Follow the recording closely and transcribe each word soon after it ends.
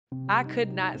I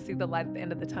could not see the light at the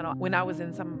end of the tunnel when I was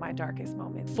in some of my darkest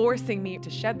moments, forcing me to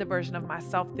shed the version of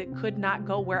myself that could not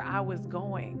go where I was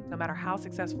going. No matter how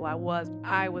successful I was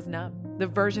numb. The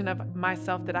version of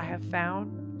myself that I have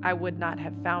found, I would not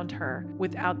have found her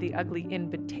without the ugly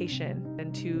invitation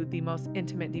into the most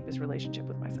intimate, deepest relationship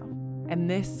with myself. And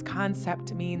this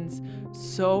concept means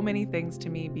so many things to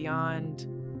me beyond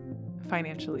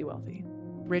financially wealthy.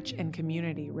 Rich in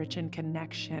community, rich in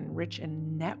connection, rich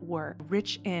in network,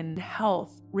 rich in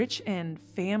health, rich in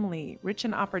family, rich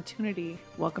in opportunity.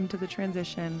 Welcome to the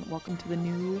transition. Welcome to the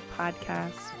new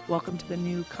podcast. Welcome to the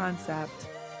new concept.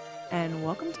 And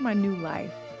welcome to my new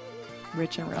life,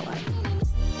 rich in real life.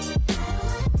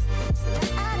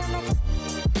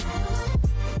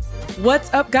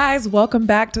 What's up, guys? Welcome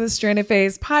back to the Stranded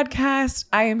Phase podcast.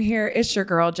 I am here. It's your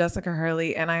girl, Jessica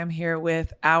Hurley, and I am here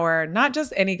with our, not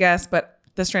just any guest, but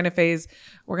the Stranded Phase.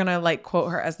 We're going to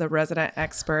quote her as the resident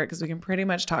expert because we can pretty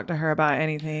much talk to her about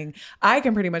anything. I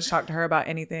can pretty much talk to her about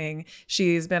anything.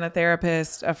 She's been a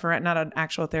therapist, not an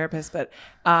actual therapist, but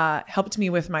helped me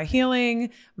with my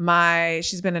healing.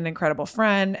 She's been an incredible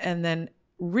friend, and then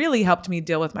really helped me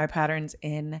deal with my patterns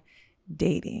in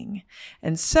dating.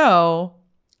 And so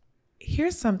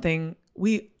here's something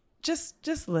we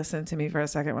just listen to me for a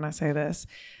second when I say this.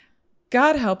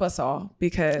 God help us all,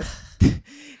 because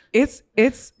it's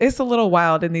a little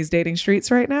wild in these dating streets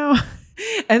right now.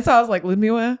 And so I was like,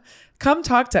 Ludmila, come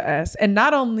talk to us. And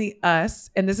not only us,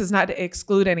 and this is not to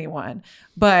exclude anyone,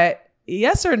 but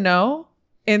yes or no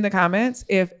in the comments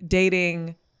if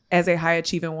dating as a high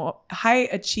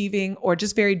achieving or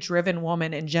just very driven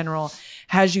woman in general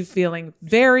has you feeling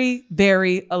very,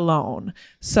 very alone.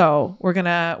 So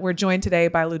we're joined today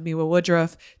by Ludmila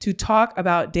Woodruff to talk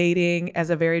about dating as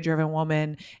a very driven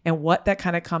woman and what that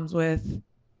kind of comes with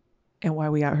and why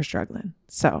we out here struggling.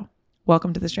 So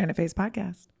welcome to the Stranded Phase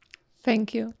podcast.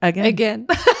 Thank you. Again.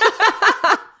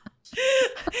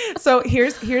 So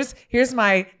here's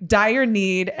my dire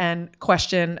need and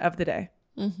question of the day.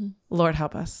 Mm-hmm. Lord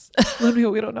help us.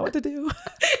 Ludmila, we don't know what to do.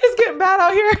 It's getting bad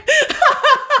out here.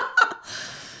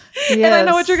 Yes. And I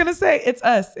know what you're going to say. It's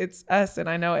us. And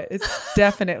I know it. It's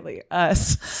definitely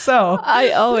us. So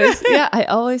I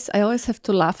always have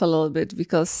to laugh a little bit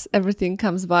because everything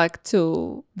comes back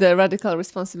to the radical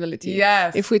responsibility.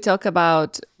 Yes. If we talk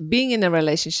about being in a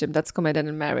relationship that's committed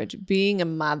in marriage, being a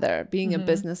mother, being a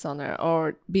business owner,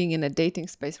 or being in a dating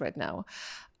space right now,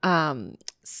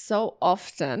 so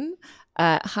often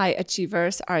high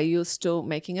achievers are used to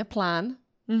making a plan,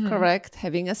 correct?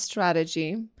 Having a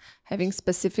strategy, having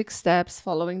specific steps,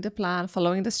 following the plan,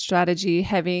 following the strategy,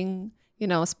 having,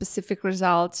 specific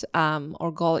results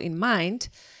or goal in mind.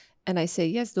 And I say,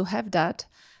 yes, do have that.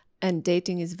 And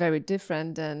dating is very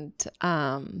different than,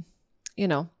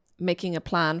 making a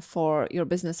plan for your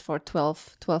business for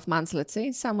 12 months, let's say.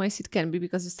 In some ways it can be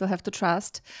because you still have to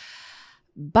trust.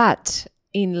 But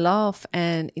in love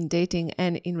and in dating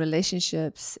and in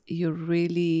relationships, you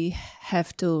really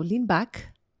have to lean back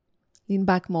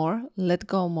more, let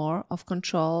go more of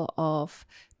control of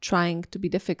trying to be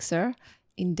the fixer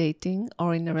in dating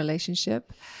or in a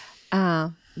relationship.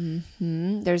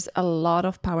 There's a lot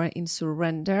of power in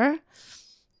surrender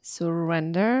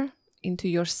into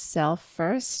yourself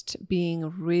first,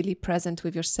 being really present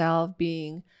with yourself,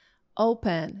 being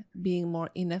open, being more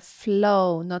in a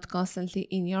flow, not constantly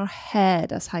in your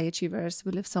head. As high achievers,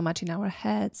 we live so much in our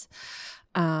heads.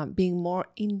 Being more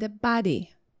in the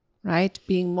body, right?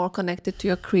 Being more connected to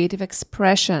your creative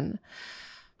expression.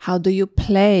 How do you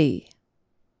play?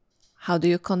 How do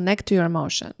you connect to your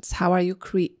emotions? How are you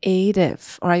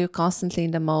creative? Or are you constantly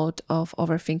in the mode of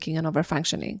overthinking and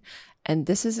overfunctioning? And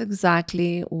this is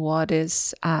exactly what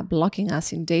is blocking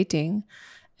us in dating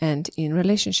and in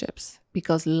relationships.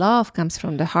 Because love comes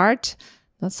from the heart,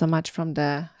 not so much from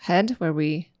the head where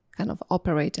we kind of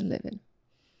operate and live in.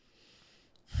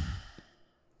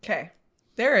 Okay.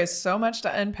 There is so much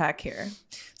to unpack here.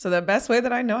 So the best way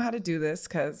that I know how to do this,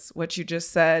 because what you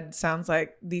just said sounds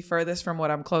like the furthest from what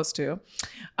I'm close to.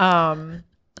 I'm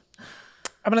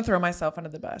going to throw myself under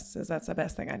the bus, because that's the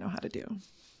best thing I know how to do.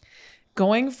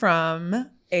 Going from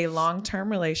a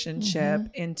long-term relationship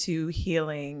into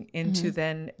healing, into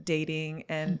then dating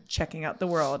and checking out the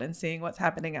world and seeing what's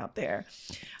happening out there.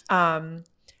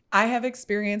 I have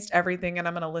experienced everything, and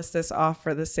I'm going to list this off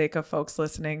for the sake of folks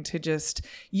listening to just,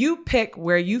 you pick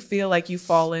where you feel like you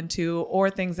fall into or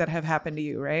things that have happened to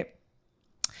you, right?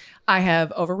 I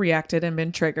have overreacted and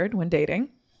been triggered when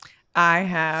dating. I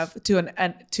have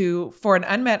for an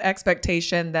unmet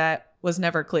expectation that was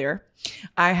never clear.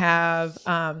 I have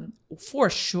for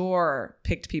sure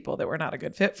picked people that were not a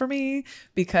good fit for me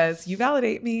because you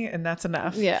validate me and that's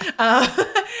enough. Yeah.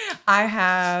 I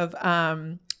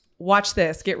have, watch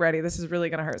this, get ready. This is really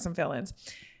going to hurt some feelings.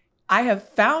 I have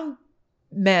found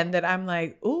men that I'm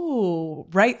like, ooh,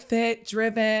 right fit,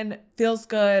 driven, feels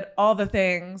good, all the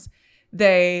things.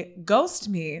 They ghost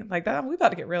me like that. We about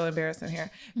to get real embarrassing here.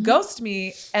 Mm-hmm. Ghost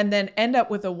me and then end up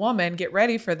with a woman. Get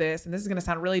ready for this. And this is going to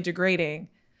sound really degrading,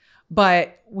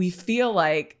 but we feel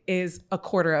like is a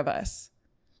quarter of us.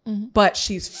 Mm-hmm. But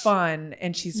she's fun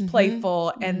and she's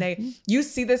playful. And you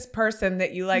see this person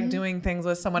that you like doing things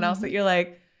with someone else that you're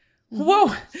like, whoa,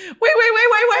 wait.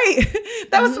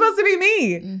 That was supposed to be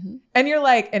me. Mm-hmm. And you're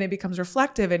like, and it becomes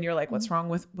reflective and you're like, what's wrong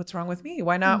with me?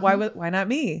 Why not? Why not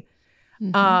me?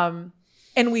 Mm-hmm.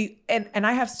 And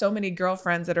I have so many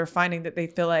girlfriends that are finding that they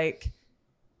feel like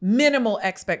minimal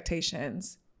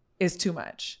expectations is too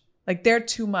much. Like they're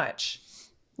too much.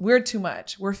 We're too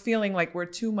much. We're feeling like we're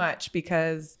too much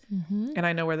because, and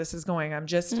I know where this is going. I'm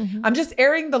just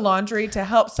airing the laundry to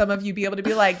help some of you be able to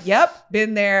be like, yep,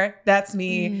 been there. That's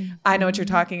me. I know what you're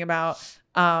talking about.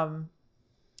 And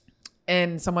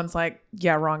someone's like,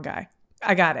 yeah, wrong guy.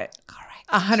 I got it. Correct.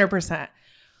 100%.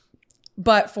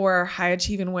 But for high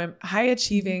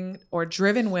achieving or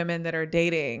driven women that are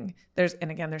dating, there's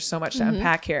so much to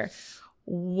unpack here.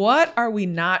 What are we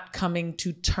not coming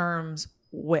to terms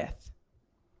with?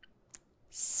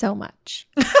 So much.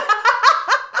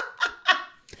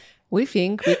 We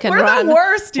think we can We're run. The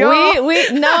worst, y'all.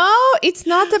 No, it's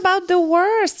not about the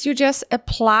worst. You just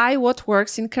apply what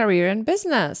works in career and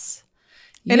business.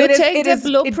 And it does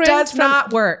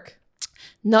not work.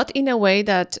 Not in a way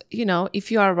that, if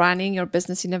you are running your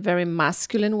business in a very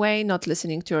masculine way, not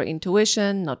listening to your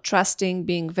intuition, not trusting,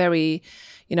 being very,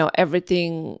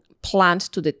 everything planned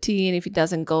to the T, and if it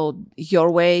doesn't go your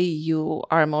way, you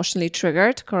are emotionally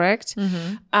triggered, correct?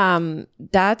 Mm-hmm.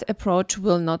 That approach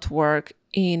will not work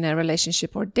in a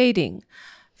relationship or dating.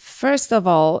 First of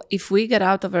all, if we get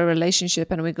out of a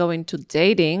relationship and we go into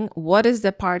dating, what is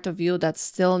the part of you that's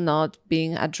still not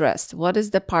being addressed? What is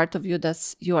the part of you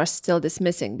that you are still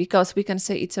dismissing? Because we can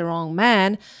say it's a wrong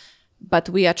man, but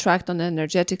we attract on an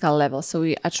energetical level. So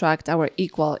we attract our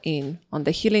equal on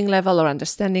the healing level or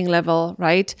understanding level,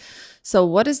 right? So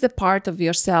what is the part of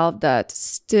yourself that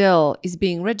still is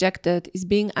being rejected, is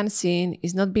being unseen,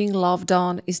 is not being loved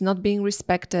on, is not being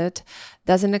respected,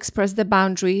 doesn't express the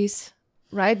boundaries,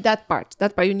 right? That part,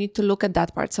 you need to look at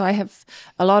that part. So I have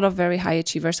a lot of very high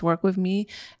achievers work with me,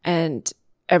 and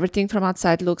everything from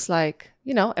outside looks like,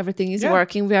 everything is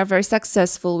working. We are very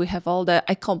successful. We have all the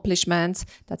accomplishments.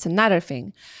 That's another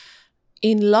thing.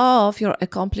 In love, your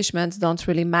accomplishments don't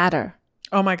really matter.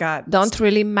 Oh my God. Don't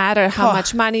really matter how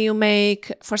much money you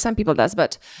make. For some people it does,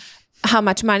 but how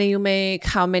much money you make,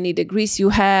 how many degrees you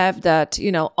have, that,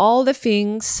 all the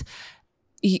things.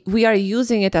 We are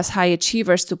using it as high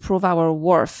achievers to prove our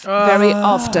worth very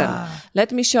often.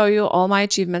 Let me show you all my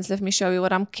achievements. Let me show you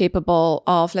what I'm capable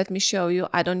of. Let me show you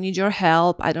I don't need your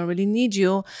help. I don't really need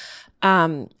you.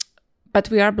 But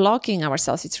we are blocking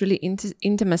ourselves. It's really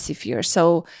intimacy fear.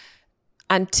 So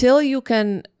until you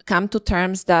can come to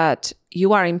terms that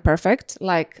you are imperfect,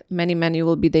 like many men you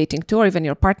will be dating too, or even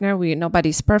your partner,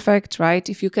 nobody's perfect, right?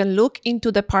 If you can look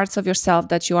into the parts of yourself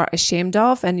that you are ashamed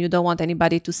of and you don't want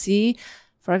anybody to see.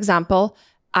 For example,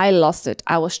 I lost it.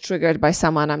 I was triggered by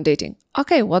someone I'm dating.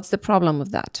 Okay, what's the problem with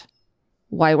that?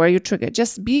 Why were you triggered?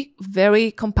 Just be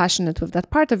very compassionate with that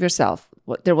part of yourself.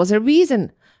 There was a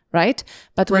reason, right?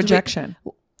 But rejection.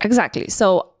 Exactly.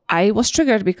 So I was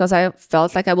triggered because I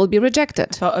felt like I will be rejected.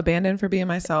 I felt abandoned for being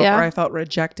myself, or I felt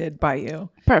rejected by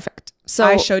you. Perfect. So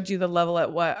I showed you the level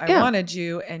at what I wanted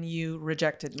you, and you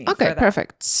rejected me. Okay,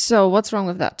 perfect. So what's wrong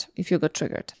with that if you got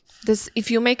triggered? If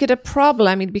you make it a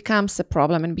problem, it becomes a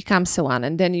problem and becomes a one.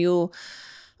 And then you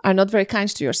are not very kind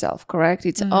to yourself, correct?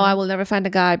 It's, I will never find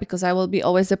a guy because I will be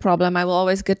always the problem. I will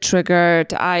always get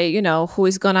triggered. Who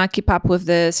is going to keep up with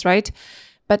this, right?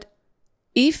 But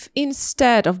if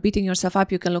instead of beating yourself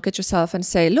up, you can look at yourself and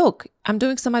say, look, I'm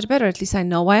doing so much better. At least I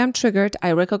know why I'm triggered.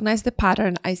 I recognize the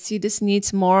pattern. I see this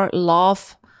needs more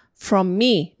love from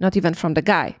me, not even from the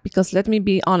guy. Because let me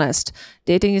be honest,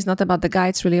 dating is not about the guy.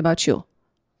 It's really about you.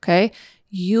 Okay,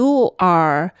 you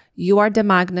are the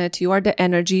magnet, you are the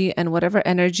energy, and whatever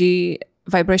energy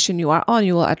vibration you are on,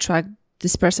 you will attract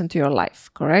this person to your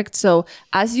life, correct? So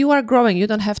as you are growing, you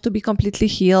don't have to be completely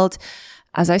healed.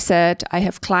 As I said, I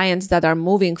have clients that are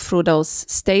moving through those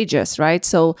stages, right?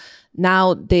 So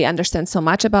now they understand so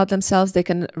much about themselves, they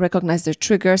can recognize their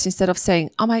triggers instead of saying,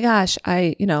 oh my gosh,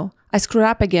 I screwed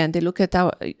up again. They look at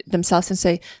themselves and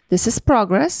say, this is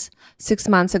progress. 6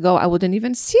 months ago, I wouldn't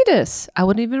even see this. I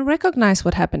wouldn't even recognize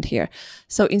what happened here.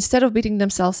 So instead of beating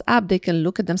themselves up, they can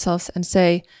look at themselves and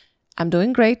say, I'm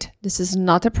doing great. This is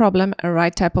not a problem. A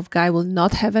right type of guy will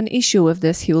not have an issue with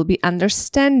this. He will be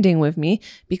understanding with me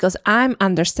because I'm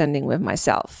understanding with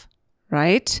myself,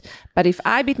 right? But if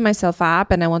I beat myself up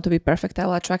and I want to be perfect, I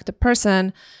will attract a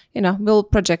person, will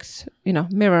project,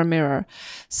 mirror.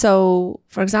 So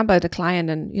for example, I had a client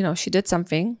and, she did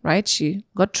something, right? She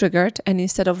got triggered, and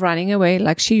instead of running away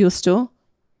like she used to,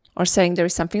 or saying there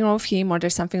is something wrong with him or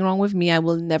there's something wrong with me, I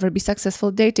will never be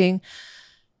successful dating,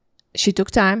 she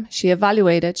took time, she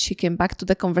evaluated, she came back to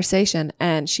the conversation,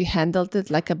 and she handled it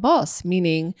like a boss,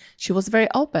 meaning she was very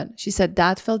open. She said,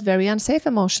 that felt very unsafe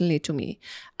emotionally to me.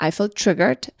 I felt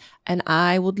triggered, and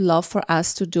I would love for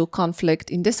us to do conflict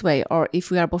in this way. Or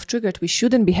if we are both triggered, we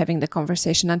shouldn't be having the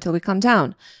conversation until we calm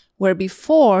down. Where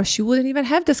before, she wouldn't even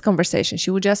have this conversation.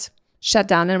 She would just shut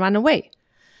down and run away.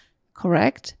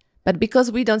 Correct? But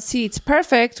because we don't see it's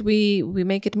perfect, we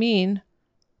make it mean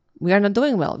we are not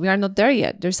doing well. We are not there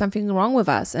yet. There's something wrong with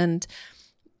us. And,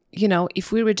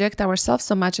 if we reject ourselves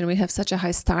so much and we have such a high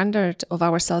standard of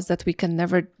ourselves that we can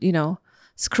never,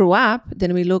 screw up,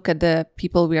 then we look at the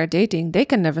people we are dating. They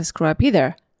can never screw up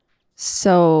either.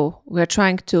 So we're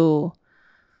trying to,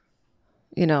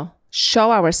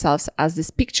 show ourselves as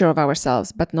this picture of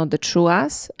ourselves, but not the true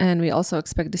us. And we also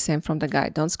expect the same from the guy.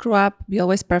 Don't screw up. Be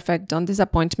always perfect. Don't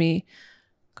disappoint me.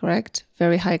 Correct?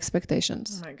 Very high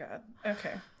expectations. Oh my God.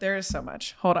 Okay. There is so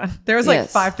much. Hold on. There was like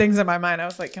 5 things in my mind. I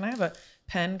was like, can I have a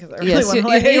pen? Because I really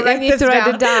want to need to write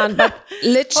it down. But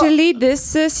literally,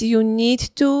 this is, you need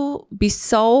to be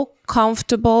so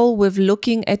comfortable with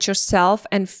looking at yourself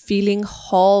and feeling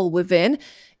whole within.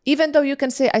 Even though you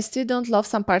can say, I still don't love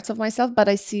some parts of myself, but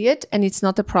I see it and it's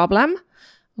not a problem.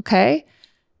 Okay.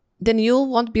 Then you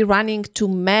won't be running to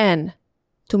men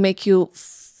to make you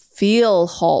feel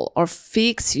whole or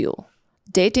fix you.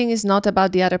 Dating is not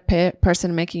about the other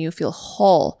person making you feel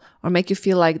whole or make you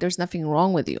feel like there's nothing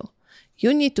wrong with you.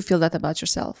 You need to feel that about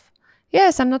yourself.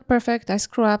 Yes, I'm not perfect. I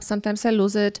screw up. Sometimes I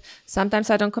lose it. Sometimes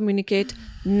I don't communicate.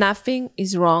 Nothing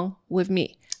is wrong with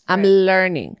me. I'm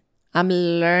learning.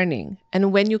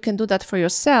 And when you can do that for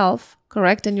yourself,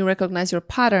 correct, and you recognize your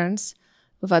patterns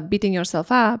without beating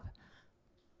yourself up,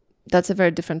 that's a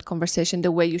very different conversation.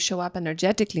 The way you show up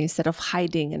energetically instead of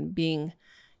hiding and being,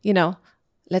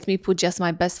 let me put just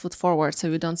my best foot forward so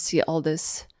you don't see all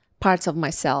these parts of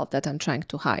myself that I'm trying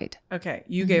to hide. Okay.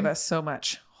 You gave us so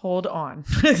much. Hold on.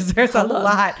 There's a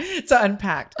lot to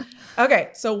unpack. Okay.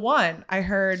 So one, I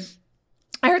heard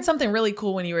something really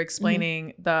cool when you were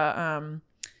explaining the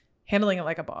handling it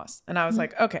like a boss. And I was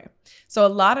like, okay. So a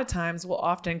lot of times we'll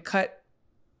often cut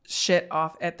shit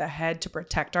off at the head to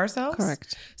protect ourselves.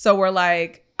 Correct. So we're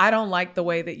like, I don't like the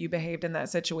way that you behaved in that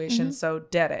situation. So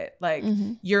dead it. Like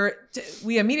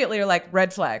we immediately are like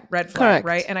red flag, Correct.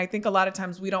 right? And I think a lot of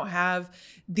times we don't have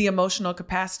the emotional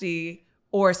capacity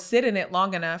or sit in it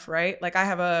long enough, right? Like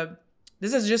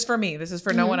this is just for me. This is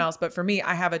for no one else. But for me,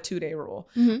 I have a 2-day rule.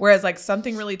 Whereas like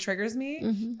something really triggers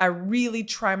me. I really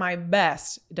try my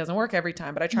best. It doesn't work every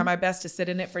time, but I try my best to sit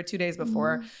in it for 2 days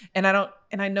before. And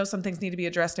I know some things need to be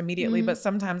addressed immediately, but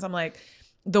sometimes I'm like,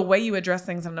 the way you address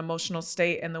things in an emotional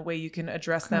state and the way you can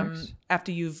address them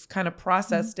after you've kind of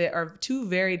processed it are 2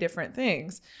 very different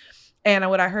things. And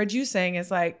what I heard you saying is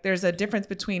like, there's a difference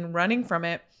between running from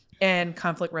it and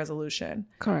conflict resolution.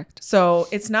 Correct. So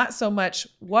it's not so much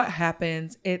what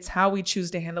happens, it's how we choose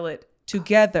to handle it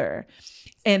together.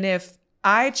 And if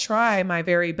I try my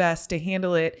very best to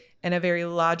handle it in a very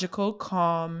logical,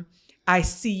 calm, I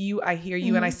see you, I hear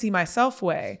you, and I see myself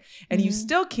way, and you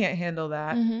still can't handle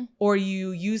that, or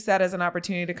you use that as an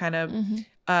opportunity to kind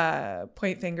of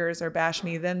point fingers or bash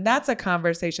me, then that's a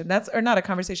conversation. That's not a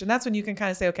conversation. That's when you can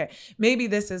kind of say, okay, maybe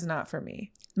this is not for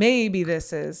me. Maybe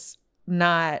this is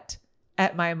not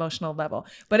at my emotional level,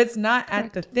 but it's not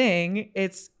at the thing.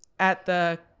 It's at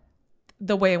the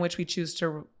way in which we choose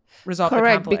to resolve the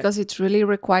conflict. Because it really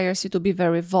requires you to be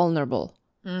very vulnerable.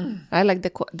 Right? Like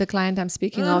the client I'm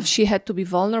speaking of, she had to be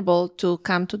vulnerable to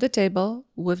come to the table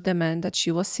with the man that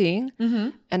she was seeing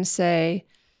and say,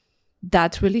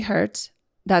 that really hurts.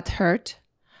 That hurt.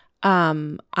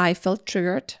 I felt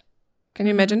triggered. Can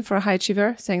you imagine for a high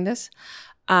achiever saying this?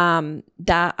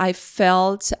 That I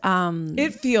felt...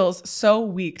 it feels so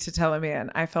weak to tell a man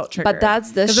I felt triggered. But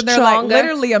that's the stronger... Like,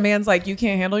 literally a man's like, you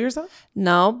can't handle yourself?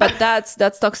 No, but that's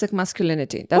toxic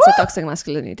masculinity. That's a toxic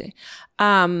masculinity.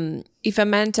 If a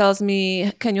man tells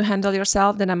me, can you handle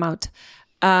yourself? Then I'm out.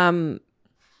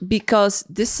 because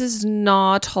this is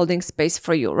not holding space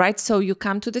for you, right? So you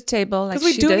come to the table like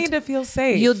because we do need to feel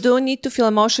safe. You do need to feel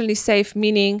emotionally safe,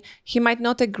 meaning he might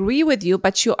not agree with you,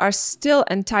 but you are still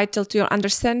entitled to your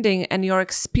understanding and your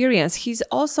experience. He's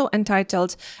also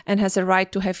entitled and has a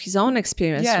right to have his own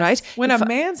experience, right? When a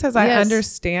man says, I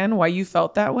understand why you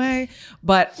felt that way,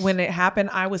 but when it happened,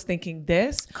 I was thinking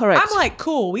this. Correct. I'm like,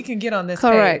 cool, we can get on this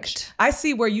Correct. page. I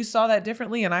see where you saw that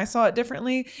differently and I saw it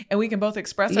differently, and we can both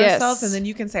express ourselves, and then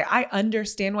you can say, I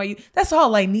understand why you, that's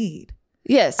all I need.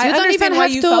 Yes, you I don't even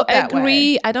have to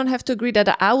agree. Way. I don't have to agree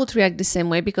that I would react the same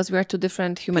way because we are two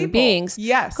different human beings.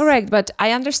 Yes. Correct. But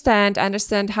I understand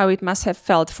how it must have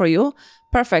felt for you.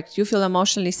 Perfect. You feel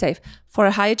emotionally safe. For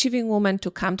a high achieving woman to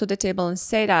come to the table and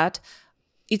say that,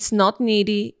 it's not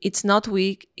needy, it's not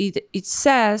weak. It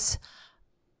says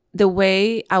the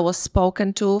way I was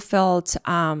spoken to felt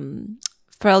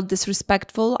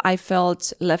disrespectful, I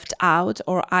felt left out,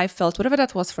 or I felt whatever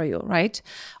that was for you, right?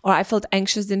 Or I felt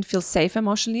anxious, didn't feel safe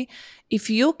emotionally. If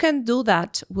you can do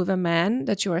that with a man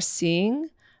that you are seeing,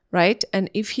 right? And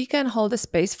if he can hold a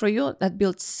space for you, that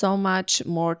builds so much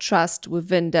more trust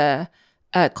within the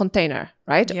container,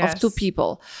 right? Yes. Of two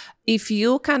people. If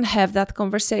you can have that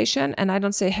conversation, and I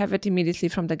don't say have it immediately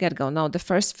from the get-go. No, the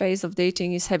first phase of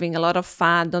dating is having a lot of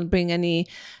fun. Don't bring any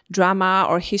drama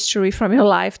or history from your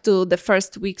life to the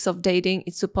first weeks of dating.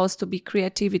 It's supposed to be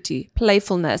creativity,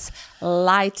 playfulness,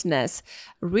 lightness,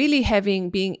 really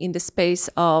being in the space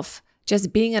of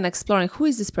just being and exploring, who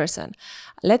is this person?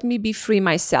 Let me be free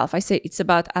myself. I say it's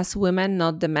about us women,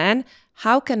 not the man.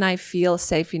 How can I feel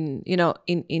safe in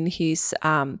his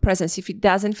presence? If he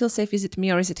doesn't feel safe, is it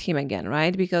me or is it him again,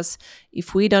 right? Because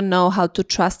if we don't know how to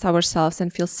trust ourselves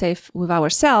and feel safe with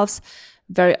ourselves,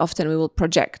 very often we will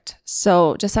project.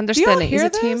 So just understanding, is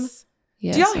it him?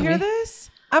 Yes, do y'all hear this?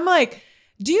 I'm like,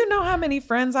 do you know how many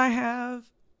friends I have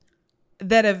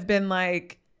that have been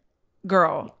like,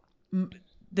 girl,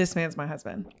 this man's my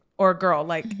husband, or girl,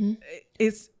 like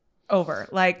it's over,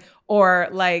 like,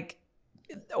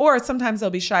 or sometimes they'll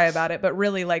be shy about it, but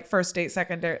really like first date,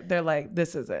 second date, they're like,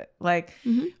 this is it. Like,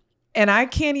 and I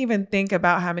can't even think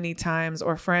about how many times,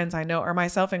 or friends I know, or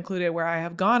myself included, where I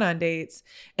have gone on dates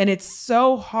and it's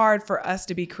so hard for us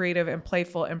to be creative and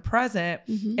playful and present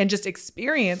and just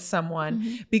experience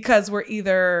someone because we're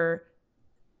either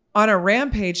on a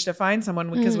rampage to find someone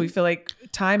because we feel like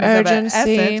time is of the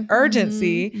essence,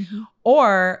 urgency,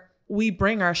 or we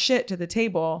bring our shit to the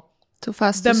table too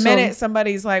fast. The minute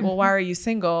somebody's like, well, why are you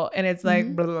single? And it's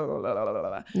like, blah, blah, blah, blah, blah,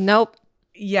 blah. Nope.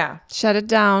 Yeah. Shut it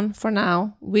down for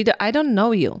now. I don't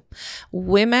know you.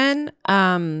 Women,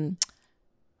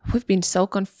 we've been so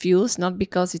confused, not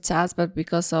because it's us, but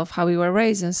because of how we were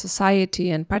raised in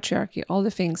society and patriarchy, all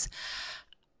the things.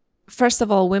 First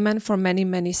of all, women for many,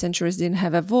 many centuries didn't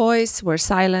have a voice, were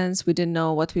silenced. We didn't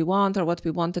know what we want, or what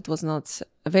we wanted was not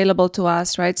available to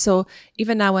us, right? So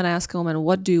even now when I ask a woman,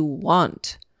 what do you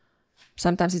want?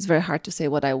 Sometimes it's very hard to say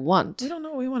what I want. We don't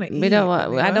know what we want to eat. I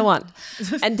don't want.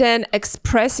 And then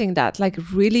expressing that, like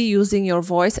really using your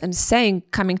voice and saying,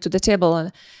 coming to the table,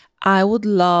 and I would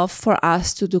love for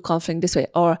us to do conflict this way,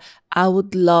 or I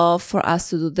would love for us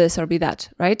to do this or be that,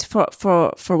 right?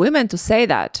 For women to say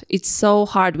that, it's so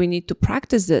hard. We need to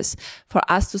practice this for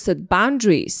us to set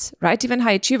boundaries, right? Even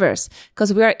high achievers,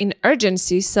 because we are in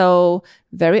urgency. So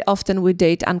very often we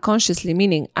date unconsciously,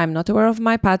 meaning I'm not aware of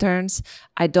my patterns.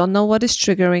 I don't know what is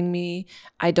triggering me.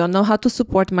 I don't know how to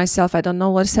support myself. I don't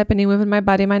know what is happening within my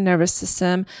body, my nervous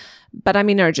system. But I'm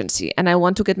in urgency and I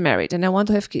want to get married and I want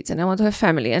to have kids and I want to have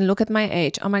family and look at my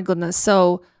age. Oh my goodness.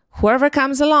 So whoever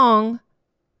comes along,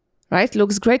 right,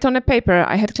 looks great on a paper.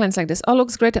 I had clients like this. Oh,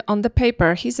 looks great on the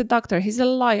paper. He's a doctor. He's a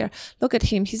lawyer. Look at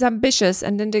him. He's ambitious.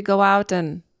 And then they go out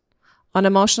and on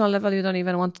emotional level, you don't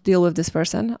even want to deal with this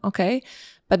person. Okay.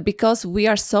 But because we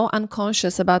are so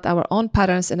unconscious about our own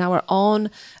patterns and our own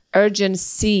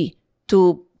urgency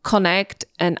to connect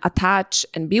and attach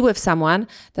and be with someone,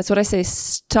 that's what I say.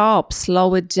 Stop,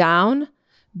 slow it down,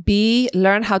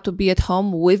 learn how to be at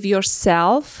home with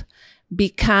yourself,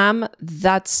 become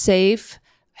that safe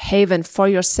haven for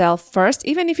yourself first,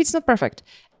 even if it's not perfect.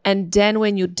 And then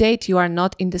when you date, you are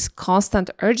not in this constant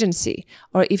urgency.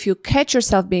 Or if you catch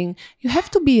yourself you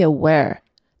have to be aware.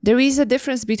 There is a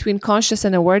difference between conscious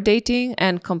and aware dating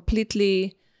and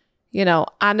completely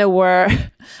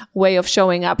unaware way of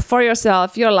showing up for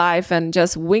yourself, your life, and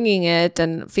just winging it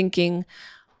and thinking,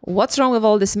 what's wrong with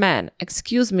all this men?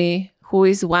 Excuse me, who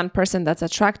is one person that's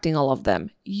attracting all of them?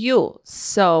 You.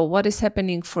 So what is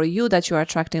happening for you that you are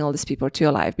attracting all these people to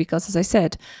your life? Because as I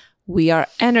said, we are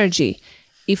energy.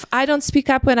 If I don't speak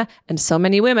up and so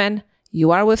many women,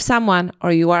 you are with someone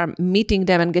or you are meeting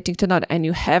them and getting to know them, and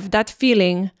you have that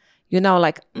feeling,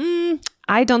 like,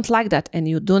 I don't like that, and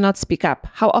you do not speak up.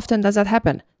 How often does that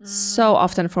happen? So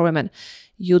often for women.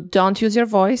 You don't use your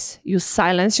voice, you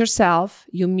silence yourself,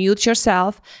 you mute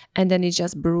yourself, and then it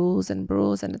just brews, and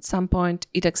at some point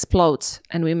it explodes,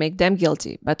 and we make them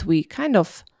guilty. But we kind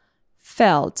of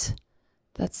felt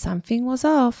that something was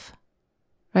off,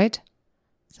 right?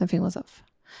 Something was off.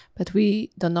 But we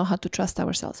don't know how to trust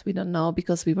ourselves. We don't know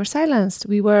because we were silenced.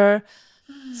 We were,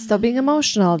 stop being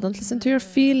emotional. Don't listen to your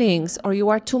feelings, or you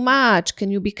are too much. Can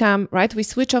you become, right? We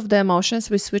switch off the emotions.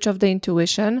 We switch off the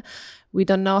intuition. We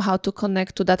don't know how to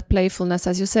connect to that playfulness.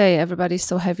 As you say, everybody's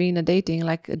so heavy in a dating,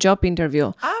 like a job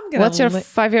interview. What's your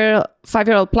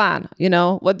five-year-old plan?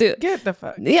 What do get the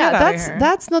fuck? Yeah,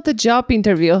 that's not a job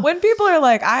interview. When people are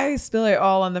like, I spill it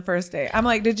all on the first date. I'm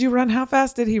like, did you run? How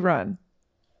fast did he run?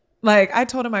 Like, I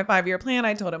told him my 5-year plan.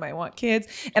 I told him I want kids.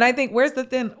 And I think where's the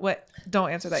don't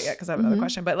answer that yet because I have another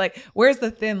question. But like, where's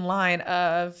the thin line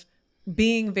of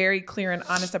being very clear and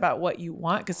honest about what you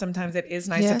want? Because sometimes it is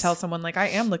nice to tell someone like, I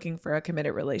am looking for a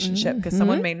committed relationship, because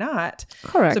someone may not.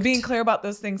 Correct. So being clear about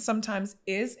those things sometimes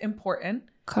is important.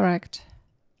 Correct.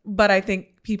 But I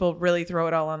think people really throw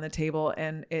it all on the table,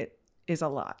 and it is a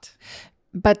lot.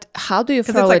 But how do you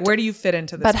throw it? Because it's like, where do you fit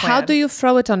into this plan? How do you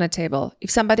throw it on a table?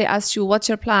 If somebody asks you, what's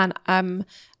your plan? I'm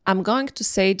going to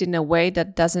say it in a way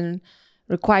that doesn't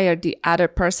require the other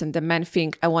person, the man,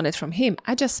 think I want it from him.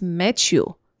 I just met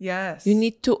you. Yes. You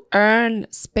need to earn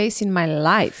space in my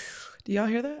life. Do y'all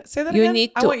hear that? Say that again.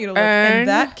 I want you to look in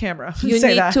that camera. You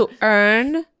need to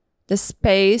earn the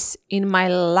space in my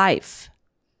life.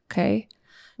 Okay?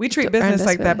 We treat business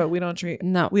like that, but we don't treat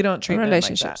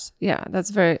relationships. Like that. Yeah, that's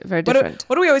very, very different.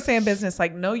 What do we always say in business?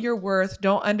 Like, know your worth.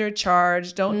 Don't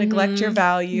undercharge. Don't neglect your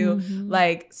value.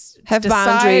 Like, have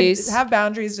boundaries. Have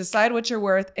boundaries. Decide what you're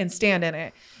worth and stand in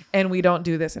it. And we don't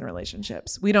do this in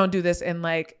relationships. We don't do this in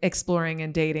like exploring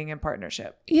and dating and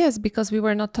partnership. Yes, because we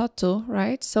were not taught to,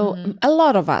 right? So a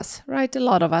lot of us, right? A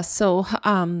lot of us. So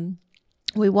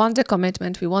we want the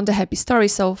commitment. We want the happy story.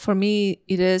 So for me,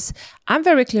 it is, I'm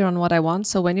very clear on what I want.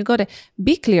 So when you go to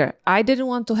be clear, I didn't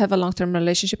want to have a long-term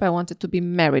relationship. I wanted to be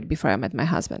married before I met my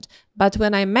husband. But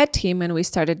when I met him and we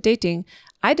started dating,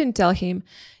 I didn't tell him,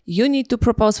 you need to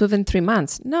propose within 3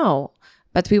 months. No,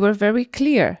 but we were very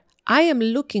clear. I am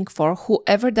looking for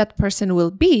whoever that person will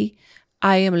be.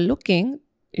 I am looking,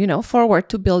 forward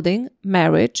to building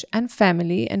marriage and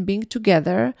family and being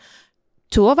together,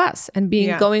 two of us, and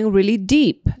going really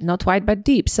deep, not wide, but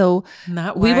deep. So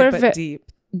not wide, but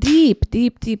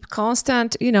deep,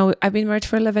 constant. I've been married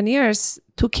for 11 years,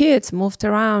 2 kids, moved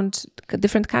around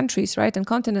different countries, right? And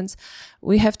continents.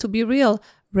 We have to be real.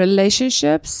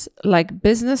 Relationships, like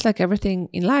business, like everything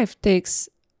in life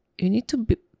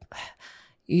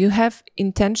you have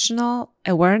intentional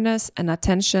awareness and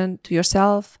attention to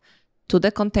yourself, to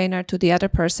the container, to the other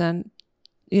person,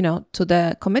 to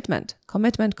the commitment,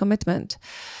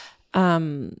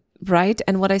 right?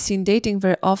 And what I see in dating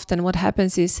very often, what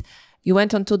happens is you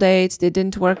went on 2 dates, they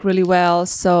didn't work really well.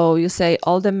 So you say,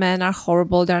 all the men are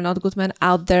horrible. There are not good men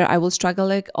out there. I will struggle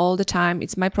like all the time.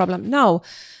 It's my problem. No.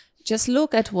 Just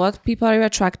look at what people are you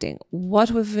attracting. What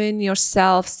within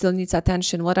yourself still needs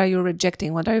attention? What are you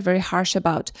rejecting? What are you very harsh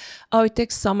about? Oh, it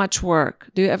takes so much work.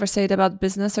 Do you ever say it about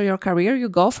business or your career? You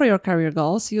go for your career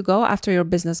goals. You go after your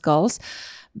business goals.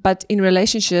 But in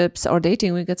relationships or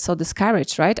dating, we get so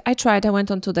discouraged, right? I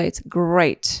went on 2 dates.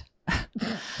 Great.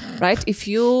 Right? If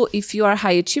you are a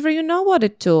high achiever, you know what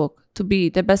it took to be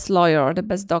the best lawyer or the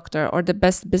best doctor or the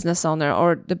best business owner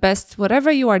or the best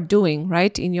whatever you are doing,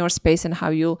 right, in your space, and how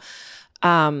you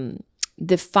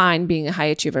define being a high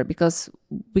achiever, because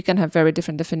we can have very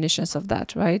different definitions of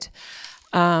that, right?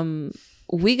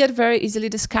 We get very easily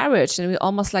discouraged, and we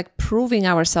almost like proving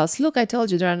ourselves. Look, I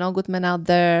told you there are no good men out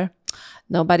there.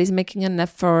 Nobody's making an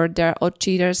effort. There are all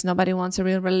cheaters. Nobody wants a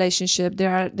real relationship. They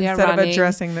are Instead running. of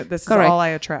addressing that this Correct. is all I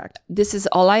attract. This is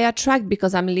all I attract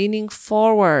because I'm leaning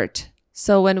forward.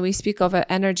 So when we speak of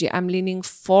energy, I'm leaning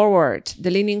forward. The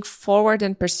leaning forward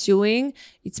and pursuing,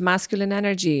 it's masculine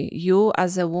energy. You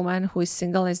as a woman who is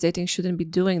single and is dating shouldn't be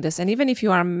doing this. And even if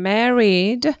you are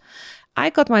married, I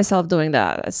caught myself doing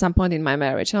that at some point in my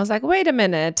marriage. And I was like, wait a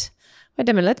minute.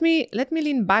 Let me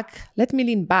lean back.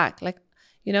 Like,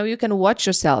 you can watch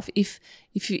yourself. If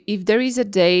there is a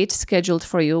date scheduled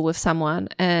for you with someone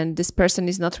and this person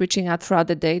is not reaching out throughout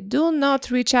the day, do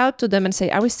not reach out to them and say,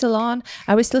 are we still on?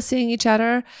 Are we still seeing each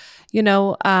other?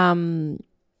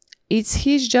 It's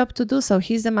his job to do so.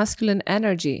 He's the masculine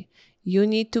energy. You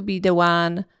need to be the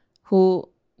one who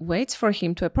waits for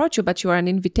him to approach you, but you are an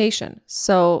invitation.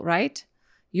 So, right?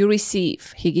 you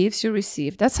receive. He gives, you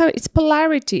receive. That's how it's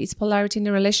polarity. It's polarity in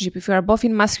a relationship. If you are both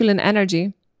in masculine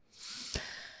energy,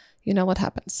 you know what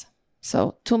happens.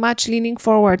 So too much leaning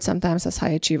forward sometimes as high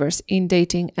achievers in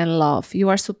dating and love. You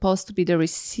are supposed to be the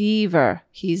receiver.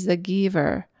 He's the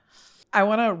giver. I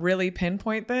want to really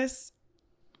pinpoint this,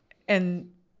 and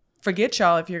forget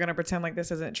y'all if you're going to pretend like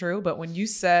this isn't true. But when you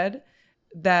said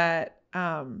that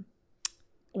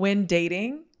when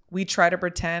dating, we try to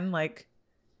pretend like,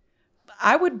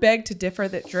 I would beg to differ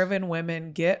that driven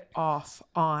women get off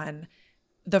on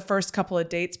the first couple of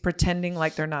dates pretending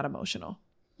like they're not emotional.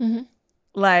 Mm-hmm.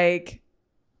 Like,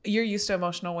 you're used to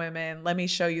emotional women. Let me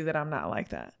show you that I'm not like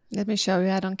that. Let me show you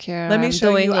I don't care. Let me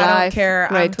show you I don't care.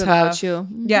 Great I'm without tough. you.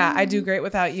 Mm-hmm. Yeah, I do great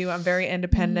without you. I'm very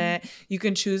independent. You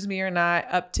can choose me or not,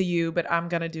 up to you, but I'm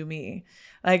going to do me.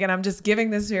 Like, and I'm just giving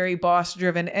this very boss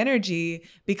driven energy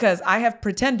because I have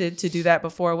pretended to do that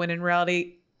before, when in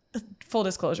reality, full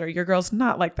disclosure, your girl's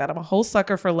not like that. I'm a whole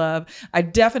sucker for love. I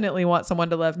definitely want someone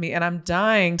to love me, and I'm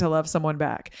dying to love someone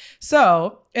back.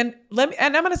 So, and I'm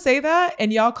going to say that,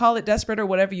 and y'all call it desperate or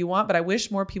whatever you want, but I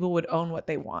wish more people would own what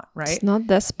they want, right? It's not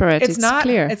desperate. It's not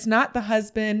clear. It's not the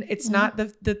husband. It's not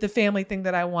the family thing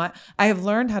that I want. I have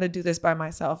learned how to do this by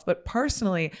myself, but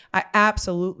personally, I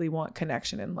absolutely want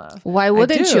connection and love. Why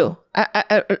wouldn't you?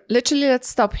 Literally, let's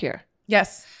stop here.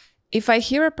 Yes. If I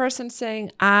hear a person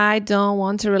saying, I don't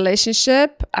want a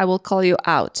relationship, I will call you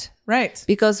out. Right.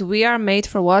 Because we are made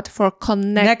for what? For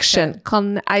connection.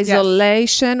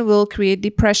 Isolation will create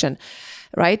depression,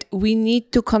 right? We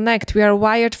need to connect. We are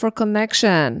wired for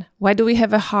connection. Why do we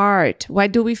have a heart? Why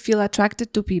do we feel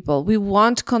attracted to people? We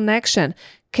want connection.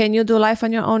 Can you do life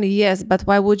on your own? Yes. But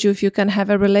why would you if you can have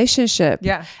a relationship?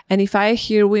 Yeah. And if I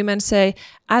hear women say,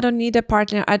 I don't need a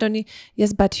partner.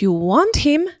 Yes, but you want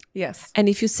him. Yes. And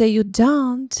if you say you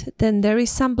don't, then there is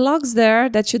some blocks there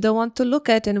that you don't want to look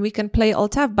at, and we can play all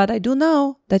tough. But I do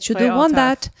know that you do want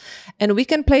that. And we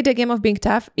can play the game of being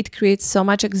tough. It creates so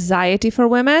much anxiety for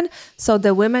women. So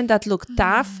the women that look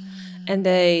tough and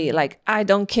they like, I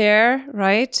don't care,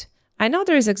 right? I know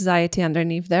there is anxiety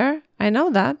underneath there. I know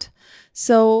that.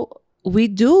 So we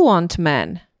do want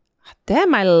men.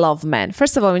 Damn, I love men.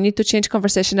 First of all, we need to change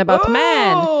conversation about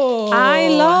men. I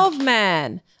love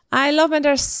men.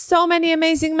 There are so many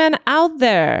amazing men out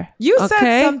there. You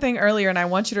said something earlier, and I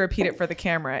want you to repeat it for the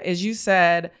camera. Is you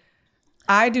said,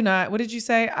 I do not, what did you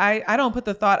say? I don't put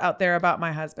the thought out there about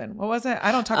my husband. What was it?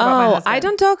 I don't talk about my husband.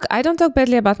 I don't talk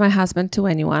badly about my husband to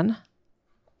anyone.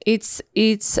 It's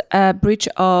a breach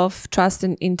of trust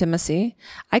and intimacy.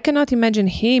 I cannot imagine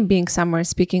him being somewhere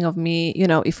speaking of me,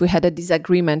 if we had a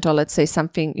disagreement, or let's say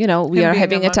something, we are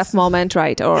having a tough moment,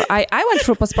 right? Or I went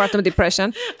through postpartum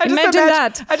depression. Imagine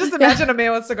that. I just imagine a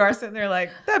man with cigar sitting there like,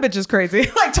 that bitch is crazy.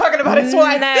 Like talking about his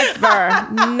wife.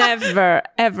 Never,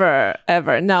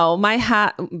 ever. No,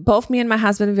 both me and my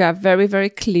husband, we are very, very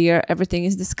clear. Everything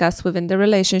is discussed within the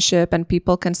relationship, and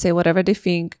people can say whatever they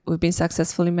think. We've been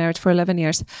successfully married for 11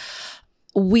 years.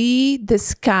 We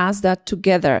discussed that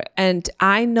together, and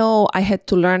I know I had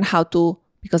to learn how to,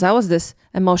 because I was this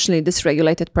emotionally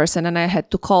dysregulated person, and I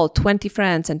had to call 20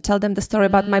 friends and tell them the story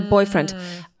about my boyfriend.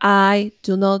 I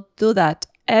do not do that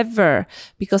ever,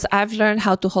 because I've learned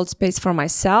how to hold space for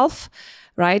myself,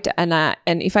 right? And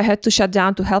if I had to shut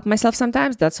down to help myself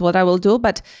sometimes, that's what I will do.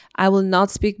 But I will not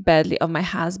speak badly of my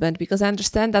husband, because I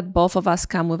understand that both of us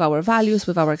come with our values,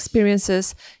 with our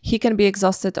experiences. He can be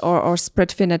exhausted or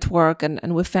spread thin at work,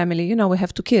 and with family, we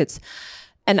have 2 kids.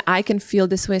 And I can feel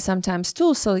this way sometimes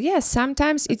too. So yes,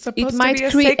 sometimes it might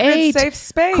to be a create sacred, safe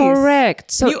space.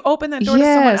 Correct. So you open that door to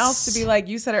someone else to be like,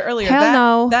 you said it earlier,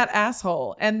 that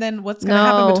asshole. And then what's going to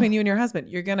happen between you and your husband?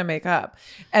 You're going to make up.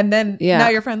 And then now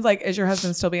your friend's like, is your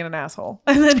husband still being an asshole?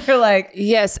 And then you're like,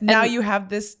 yes. Now you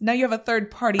have a third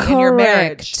party in your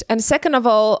marriage. And second of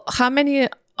all, how many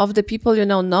of the people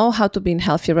know how to be in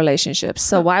healthy relationships?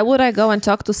 So why would I go and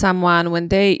talk to someone when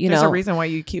they, There's a reason why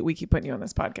we keep putting you on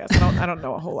this podcast. I don't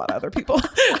know a whole lot of other people.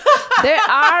 There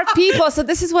are people. So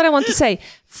this is what I want to say.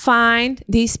 Find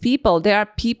these people. There are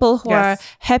people who are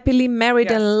happily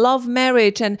married and love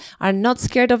marriage and are not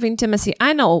scared of intimacy.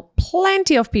 I know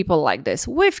plenty of people like this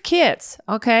with kids.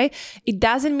 Okay. It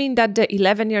doesn't mean that the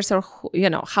 11 years or,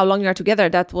 how long you are together,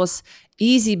 that was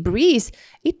easy breeze.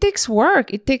 It takes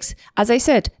work. It takes, as I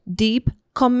said, deep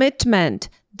commitment,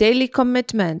 daily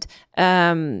commitment,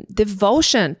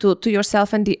 devotion to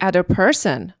yourself and the other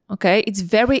person. Okay. It's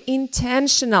very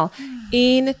intentional.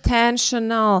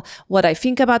 What I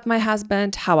think about my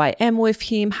husband, how I am with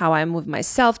him, how I am with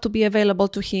myself to be available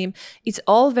to him. It's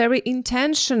all very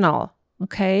intentional.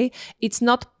 Okay. It's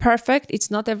not perfect. It's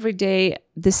not every day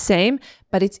the same,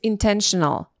 but it's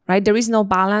intentional. right? There is no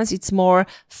balance. It's more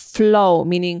flow,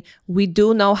 meaning we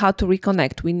do know how to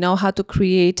reconnect. We know how to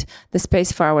create the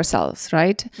space for ourselves,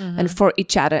 right? And for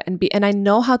each other. And I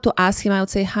know how to ask him. I would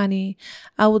say, honey,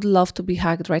 I would love to be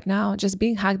hugged right now. Just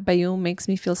being hugged by you makes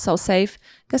me feel so safe.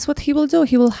 Guess what he will do?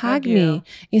 He will hug me.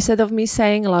 Instead of me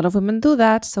saying, a lot of women do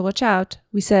that, so watch out.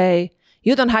 We say,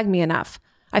 you don't hug me enough.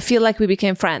 I feel like we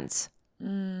became friends.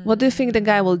 What do you think the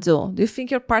guy will do? Do you think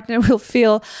your partner will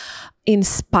feel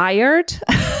inspired,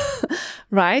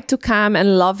 right, to come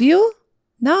and love you?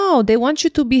 No, they want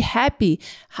you to be happy.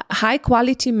 High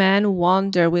quality men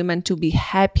want their women to be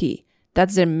happy.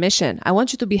 That's their mission. I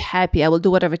want you to be happy. I will do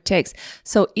whatever it takes.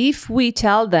 So if we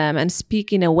tell them and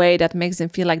speak in a way that makes them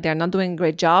feel like they're not doing a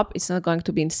great job, it's not going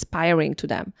to be inspiring to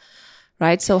them,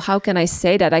 right? So how can I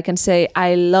say that? I can say,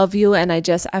 I love you and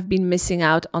I've been missing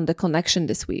out on the connection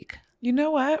this week. You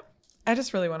know what? I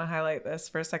just really want to highlight this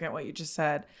for a second, what you just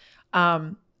said.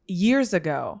 Years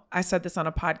ago, I said this on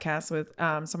a podcast with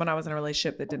someone I was in a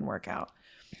relationship that didn't work out.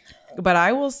 But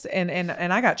I will, and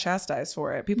I got chastised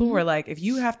for it. People were like, if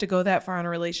you have to go that far in a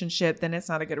relationship, then it's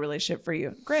not a good relationship for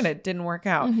you. Granted, it didn't work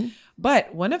out.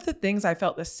 But one of the things I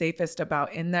felt the safest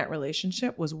about in that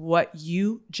relationship was what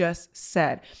you just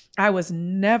said. I was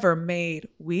never made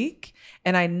weak,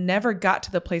 and I never got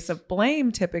to the place of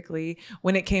blame typically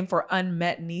when it came for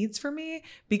unmet needs for me,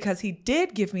 because he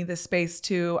did give me the space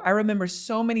to, I remember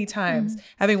so many times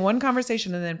having one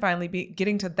conversation and then finally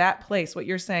getting to that place, what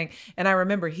you're saying. And I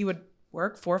remember he would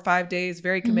work 4 or 5 days,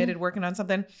 very committed, working on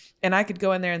something. And I could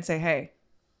go in there and say, hey,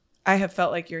 I have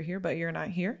felt like you're here, but you're not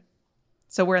here.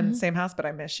 So we're in the same house, but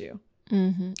I miss you.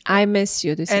 I miss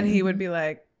you. And he would be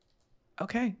like,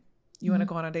 okay, you want to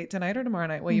go on a date tonight or tomorrow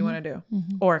night? What do you want to do?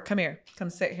 Or come here, come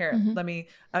sit here. Let me,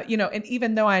 and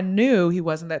even though I knew he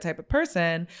wasn't that type of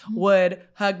person, would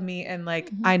hug me and like,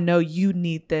 I know you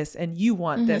need this and you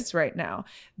want this right now.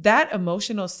 That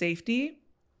emotional safety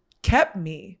kept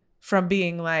me from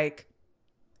being like,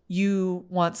 you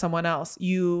want someone else.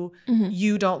 You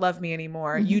don't love me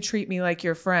anymore. You treat me like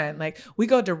your friend. Like we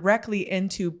go directly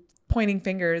into pointing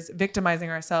fingers, victimizing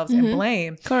ourselves and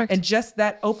blame. Correct. And just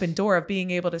that open door of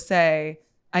being able to say,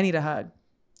 I need a hug.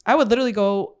 I would literally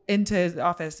go into his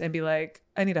office and be like,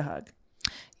 I need a hug.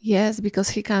 Yes,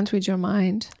 because he can't read your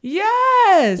mind.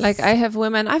 Yes. Like I have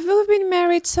women, we've been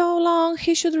married so long.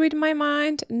 He should read my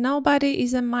mind. Nobody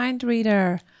is a mind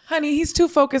reader. Honey, he's too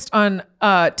focused on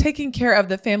taking care of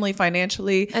the family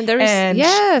financially. And there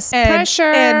is,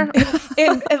 pressure.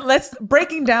 And let's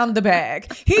breaking down the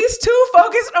bag. He's too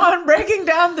focused on breaking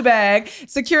down the bag,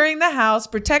 securing the house,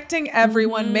 protecting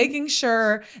everyone, making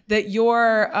sure that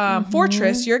your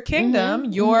fortress, your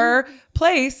kingdom, your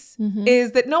place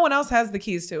is that no one else has the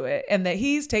keys to it and that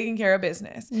he's taking care of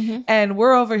business. And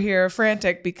we're over here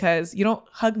frantic because you don't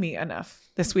hug me enough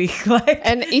this week.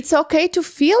 And it's okay to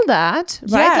feel that,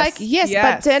 right? Yes.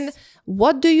 But then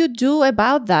what do you do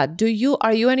about that?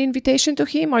 Are you an invitation to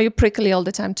him, or are you prickly all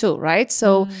the time too, right?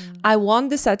 So I want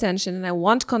this attention and I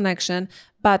want connection,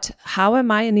 but how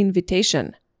am I an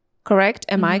invitation? Correct?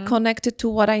 Am I connected to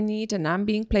what I need and I'm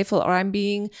being playful, or I'm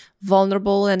being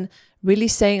vulnerable and really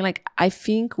saying, like, I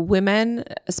think women,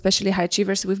 especially high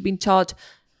achievers, we've been taught,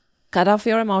 cut off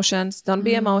your emotions. Don't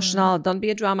be emotional. Don't be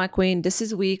a drama queen. This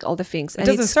is weak. All the things. And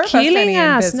it's killing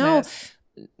us. No,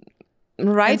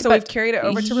 right? And so we've carried it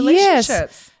over to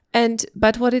relationships. Yes.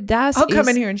 But what it does I'll come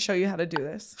in here and show you how to do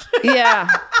this. Yeah.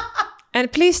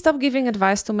 And please stop giving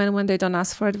advice to men when they don't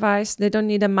ask for advice. They don't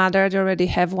need a mother. They already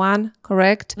have one.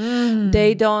 Correct?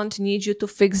 They don't need you to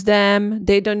fix them.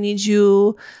 They don't need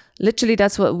you. Literally,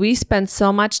 that's what we spend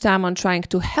so much time on, trying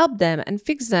to help them and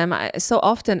fix them so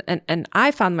often. And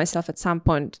I found myself at some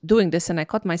point doing this, and I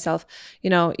caught myself,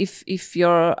 if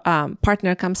your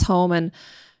partner comes home and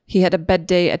he had a bad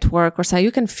day at work or something,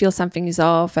 you can feel something is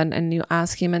off, and you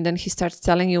ask him, and then he starts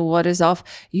telling you what is off.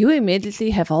 You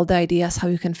immediately have all the ideas how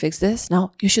you can fix this.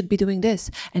 No, you should be doing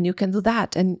this and you can do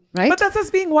that. And right. But that's us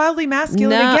being wildly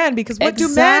masculine again, because what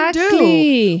do men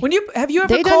do? Have you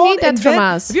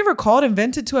ever called and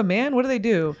vented to a man? What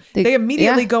do? They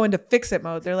immediately go into fix it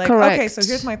mode. They're like, okay, so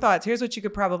here's my thoughts. Here's what you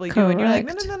could probably do. And you're like,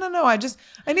 no.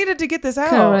 I needed to get this out.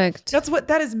 Correct.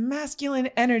 That is masculine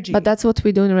energy. But that's what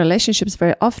we do in relationships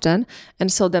very often.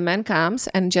 And so the man comes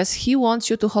and he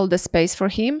wants you to hold the space for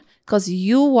him, because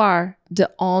you are the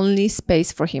only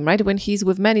space for him, right? When he's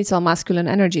with men, it's all masculine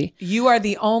energy. You are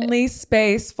the only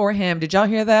space for him. Did y'all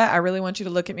hear that? I really want you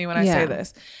to look at me when I say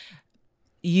this.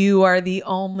 You are the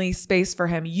only space for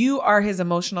him. You are his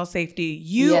emotional safety.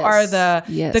 You are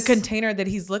the container that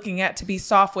he's looking at to be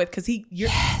soft with, because he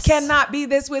cannot be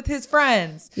this with his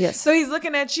friends. Yes. So he's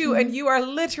looking at you and you are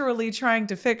literally trying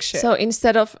to fix shit. So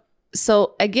instead of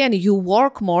So again, you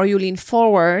work more, you lean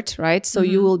forward, right? So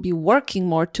you will be working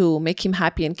more to make him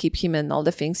happy and keep him and all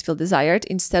the things feel desired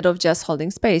instead of just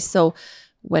holding space. So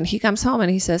when he comes home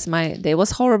and he says, my day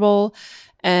was horrible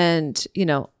and,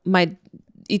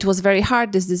 it was very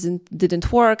hard. This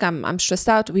didn't work. I'm stressed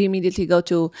out. We immediately go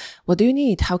to, what do you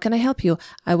need? How can I help you?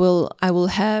 I will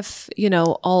have,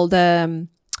 all the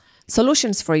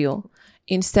solutions for you,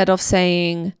 instead of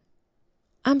saying,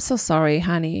 I'm so sorry,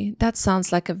 honey. That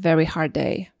sounds like a very hard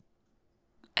day.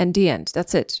 And the end.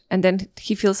 That's it. And then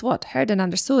he feels what? Heard and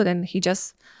understood. And he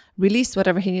just released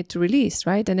whatever he needed to release,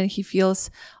 right? And then he feels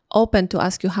open to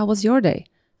ask you, how was your day?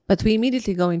 But we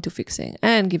immediately go into fixing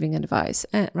and giving advice,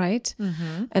 right?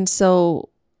 And so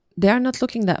they are not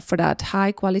looking for that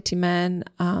high quality men,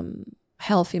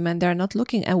 healthy men. They're not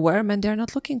looking, aware men. They're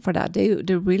not looking for that. They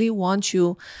really want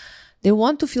you. They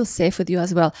want to feel safe with you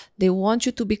as well. They want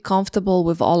you to be comfortable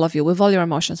with all of you, with all your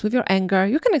emotions, with your anger.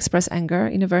 You can express anger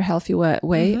in a very healthy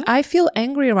way. I feel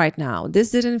angry right now. This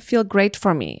didn't feel great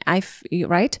for me.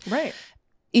 Right? Right.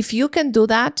 If you can do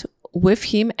that with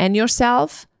him and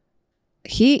yourself,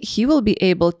 he will be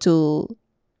able to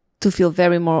feel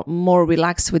very more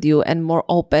relaxed with you and more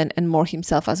open and more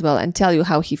himself as well, and tell you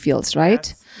how he feels,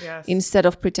 right? Yes. Instead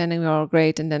of pretending we're all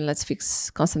great and then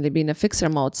constantly be in a fixer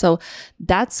mode. So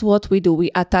that's what we do. We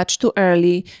attach too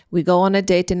early. We go on a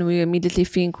date and we immediately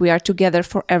think we are together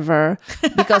forever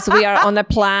because we are on a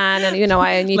plan and,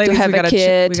 I need Ladies, to have a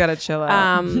kid. We got to chill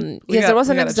out. Yes, there was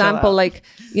an example like,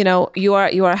 you are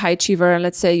a high achiever and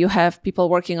let's say you have people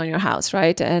working on your house,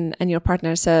 right? And your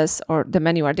partner says, or the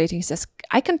man you are dating says,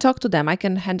 I can talk to them. I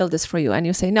can handle this for you. And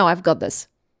you say, no, I've got this.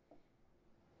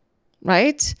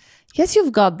 Right? Yes,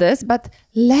 you've got this, but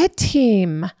let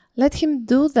him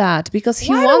do that because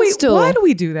he wants to. Why do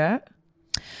we do that?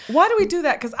 Why do we do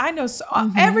that? Because I know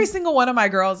every single one of my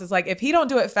girls is like, if he don't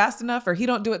do it fast enough or he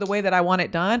don't do it the way that I want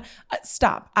it done,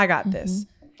 stop. I got this.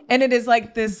 And it is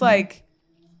like this, like,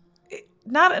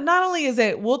 not only is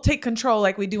it, we'll take control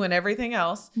like we do in everything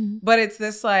else, but it's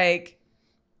this like,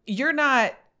 you're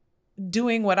not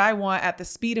doing what I want at the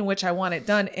speed in which I want it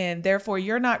done. And therefore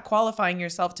you're not qualifying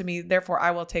yourself to me. Therefore I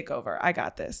will take over. I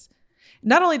got this.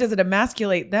 Not only does it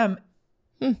emasculate them,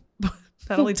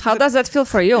 how does that feel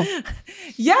for you?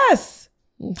 Yes.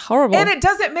 Horrible. And it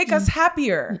doesn't make us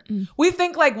happier. We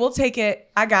think like, we'll take it.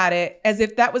 I got it. As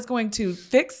if that was going to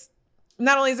fix,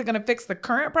 not only is it going to fix the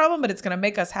current problem, but it's going to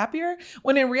make us happier.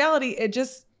 When in reality, it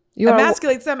just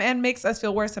emasculates them and makes us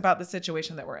feel worse about the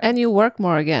situation that we're in. And you work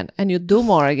more again and you do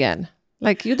more again.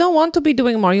 Like you don't want to be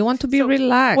doing more. You want to be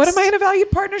relaxed. What am I in a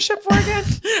valued partnership for again?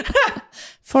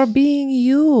 For being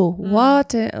you.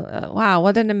 What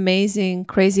an amazing,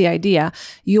 crazy idea.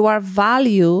 You are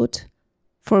valued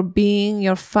for being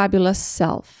your fabulous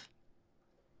self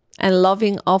and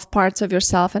loving off parts of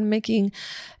yourself and making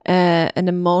an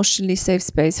emotionally safe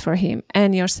space for him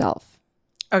and yourself.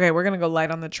 Okay, we're going to go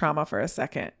light on the trauma for a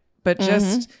second. But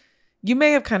just, you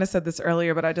may have kind of said this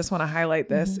earlier, but I just want to highlight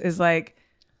this, is like,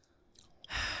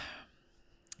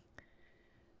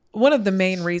 one of the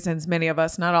main reasons many of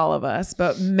us, not all of us,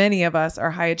 but many of us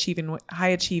are high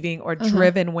achieving or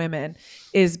driven women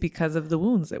is because of the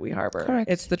wounds that we harbor. Correct.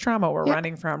 It's the trauma we're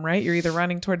running from, right? You're either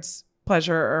running towards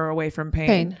pleasure or away from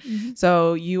pain.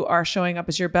 So you are showing up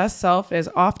as your best self as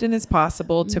often as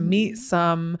possible to meet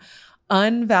some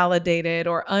unvalidated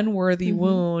or unworthy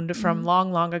wound from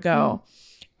long, long ago.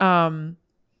 And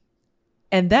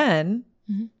then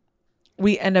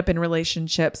we end up in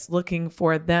relationships looking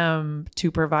for them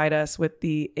to provide us with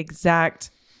the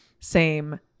exact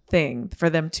same thing, for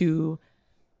them to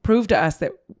prove to us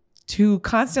that, to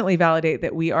constantly validate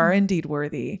that we are indeed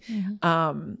worthy.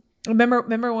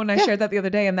 Remember when I shared that the other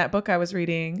day in that book I was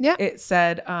reading, it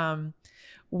said,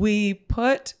 we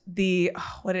put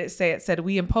what did it say? It said,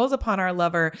 we impose upon our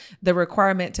lover the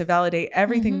requirement to validate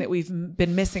everything that we've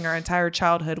been missing our entire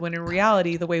childhood, when in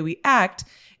reality, the way we act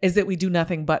is that we do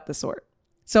nothing but the sort.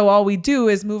 So all we do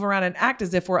is move around and act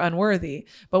as if we're unworthy,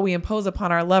 but we impose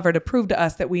upon our lover to prove to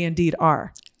us that we indeed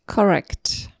are.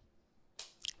 Correct.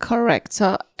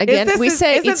 So again, we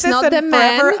say it's not the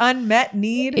man. Forever unmet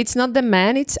need. It's not the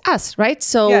man, it's us, right?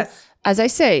 So as I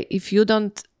say, if you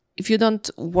don't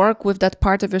work with that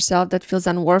part of yourself that feels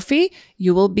unworthy,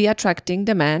 you will be attracting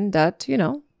the man that,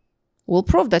 will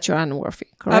prove that you're unworthy.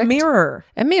 Correct?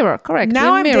 A mirror, correct.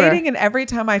 Now I'm dating, and every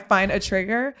time I find a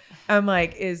trigger, I'm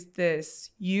like, is this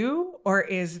you or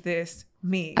is this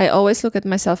me? I always look at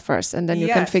myself first, and then you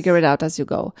can figure it out as you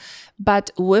go.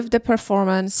 But with the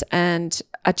performance and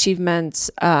achievements,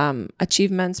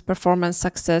 performance,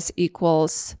 success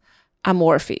equals I'm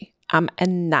worthy. I'm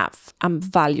enough. I'm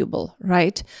valuable,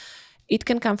 right? it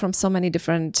can come from so many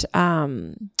different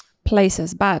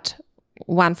places. But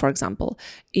one, for example,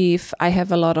 if I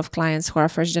have a lot of clients who are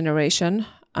first generation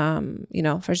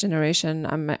Americans,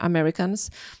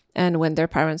 and when their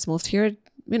parents moved here,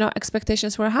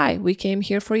 expectations were high. We came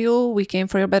here for you. We came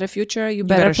for your better future. You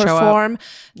better perform.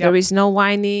 Yep. There is no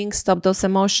whining. Stop those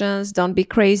emotions. Don't be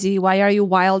crazy. Why are you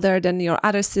wilder than your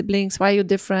other siblings? Why are you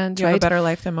different? You have a better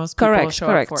life than most people. Correct.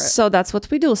 Up for it. So that's what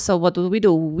we do. So what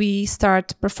do? We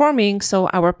start performing. So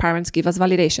our parents give us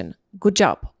validation. Good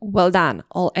job. Well done.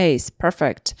 All A's.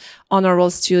 Perfect. Honor roll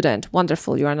student.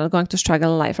 Wonderful. You are not going to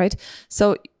struggle in life, right?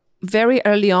 So very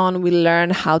early on, we learn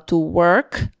how to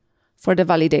work for the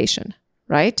validation.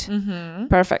 Right? Mm-hmm.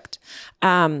 Perfect.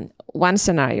 One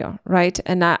scenario, right?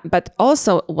 And but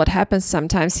also what happens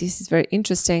sometimes is very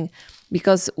interesting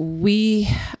because we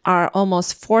are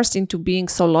almost forced into being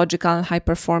so logical and high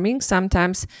performing.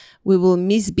 Sometimes we will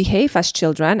misbehave as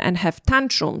children and have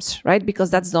tantrums, right?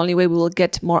 Because that's the only way we will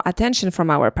get more attention from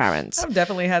our parents. I've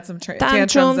definitely had some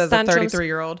tantrums as a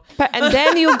 33-year-old. And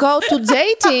then you go to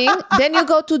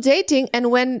dating. And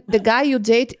when the guy you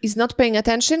date is not paying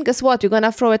attention, guess what? You're going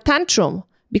to throw a tantrum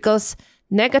because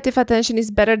negative attention is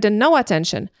better than no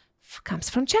attention. Comes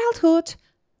from childhood.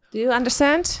 Do you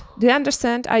understand?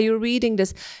 Are you reading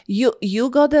this? You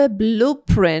got a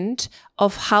blueprint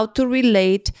of how to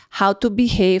relate, how to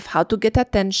behave, how to get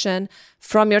attention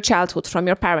from your childhood, from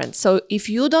your parents. So if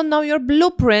you don't know your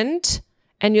blueprint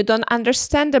and you don't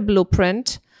understand the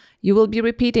blueprint, you will be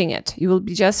repeating it. You will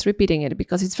be just repeating it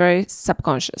because it's very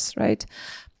subconscious, right?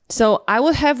 So I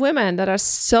will have women that are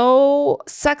so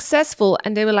successful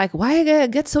and they were like, why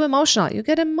get so emotional? You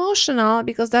get emotional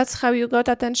because that's how you got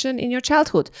attention in your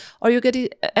childhood. Or you get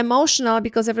emotional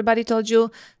because everybody told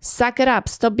you, suck it up,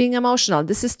 stop being emotional.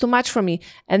 This is too much for me.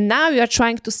 And now you're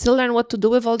trying to still learn what to do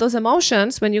with all those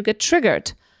emotions when you get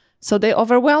triggered. So they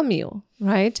overwhelm you,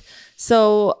 right?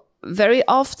 So very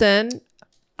often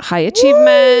high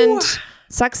achievement,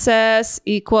 success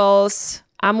equals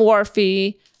I'm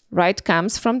worthy, right,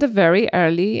 comes from the very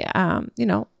early,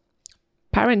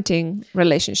 parenting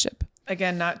relationship.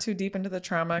 Again, not too deep into the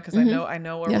trauma because I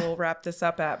know where we'll wrap this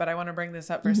up at, but I want to bring this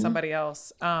up for somebody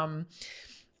else. I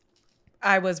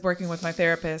was working with my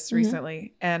therapist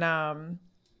recently, and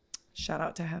shout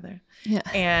out to Heather. Yeah.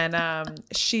 And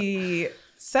she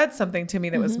said something to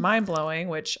me that was mind blowing,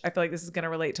 which I feel like this is going to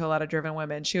relate to a lot of driven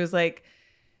women. She was like,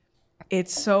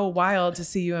 it's so wild to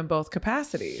see you in both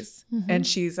capacities. And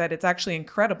she said, it's actually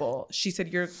incredible. She said,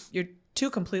 you're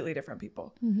two completely different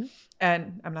people.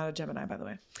 And I'm not a Gemini, by the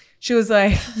way. She was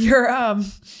like,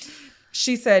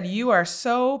 she said, you are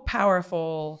so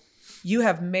powerful. You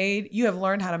have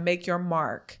learned how to make your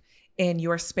mark in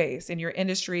your space, in your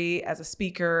industry, as a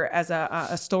speaker, as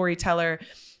a storyteller.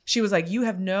 She was like,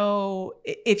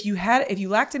 if you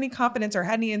lacked any confidence or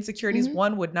had any insecurities,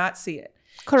 one would not see it.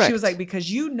 Correct. She was like,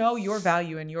 because you know your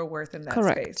value and your worth in that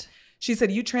space. She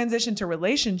said, you transition to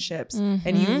relationships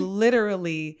and you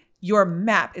literally, your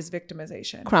map is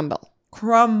victimization. Crumble.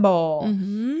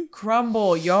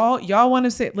 Y'all want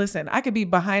to sit, listen, I could be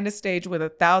behind a stage with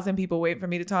 1,000 people waiting for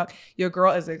me to talk. Your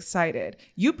girl is excited.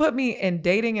 You put me in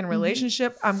dating and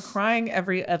relationship, I'm crying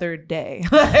every other day.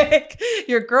 Like,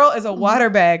 your girl is a water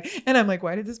bag. And I'm like,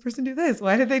 why did this person do this?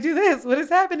 Why did they do this? What is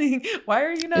happening? Why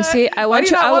are you not? You see, I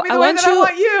want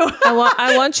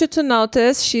you to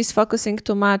notice she's focusing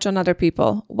too much on other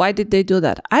people. Why did they do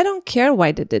that? I don't care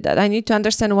why they did that. I need to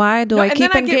understand why I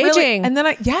keep engaging.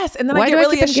 I get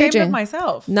really ashamed of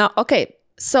myself. No, okay.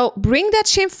 So bring that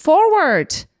shame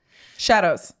forward.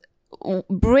 Shadows.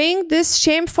 Bring this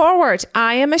shame forward.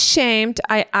 I am ashamed.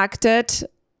 I acted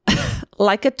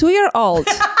like a 2-year-old.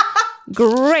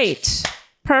 Great.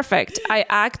 Perfect. I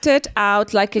acted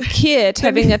out like a kid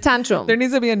having a tantrum. There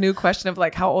needs to be a new question of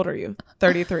like, how old are you?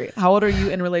 33. How old are you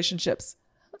in relationships?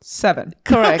 7.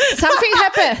 Correct. Something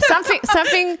happened.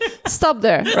 Something stopped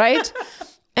there, right?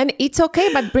 And it's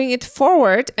okay, but bring it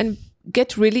forward and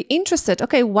get really interested.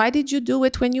 Okay, why did you do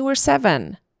it when you were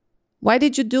 7? Why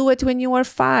did you do it when you were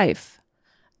 5?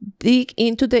 Dig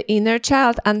into the inner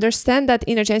child. Understand that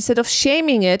inner child. Instead of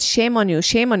shaming it, shame on you.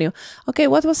 Okay,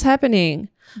 what was happening?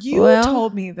 You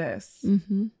told me this.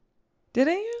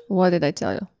 Didn't you? What did I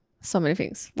tell you? So many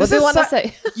things. What do you want to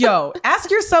say? Yo, ask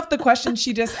yourself the question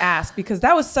she just asked, because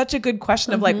that was such a good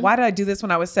question of like, why did I do this when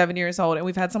I was 7 years old? And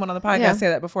we've had someone on the podcast say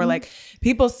that before. Like,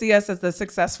 people see us as the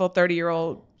successful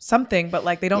 30-year-old something, but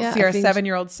like they don't see our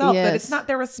 7-year-old self. But it's not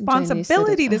their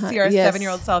responsibility to see our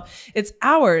 7-year-old self. It's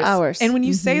ours. And when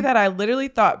you say that, I literally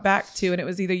thought back to, and it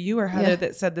was either you or Heather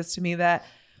that said this to me, that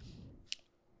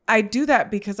I do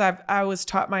that because I was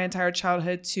taught my entire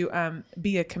childhood to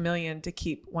be a chameleon to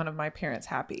keep one of my parents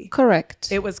happy. Correct.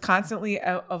 It was constantly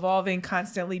evolving,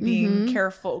 constantly being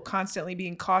careful, constantly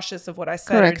being cautious of what I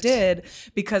said Correct. or did,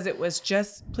 because it was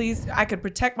just, please, I could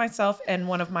protect myself and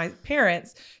one of my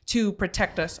parents to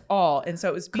protect us all. And so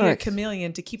it was be Correct. a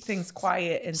chameleon to keep things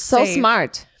quiet and So safe.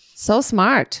 smart. So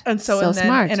smart. And so and then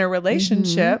smart. in a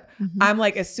relationship, I'm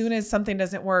like, as soon as something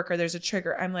doesn't work or there's a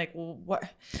trigger, I'm like, well, what?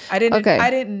 I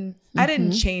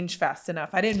didn't change fast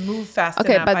enough. I didn't move fast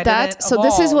enough. Okay, but so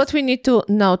this is what we need to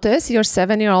notice. Your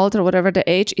 7-year-old or whatever the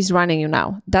age is running you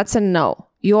now. That's a no.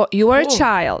 You are a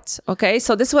child. Okay.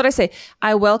 So this is what I say.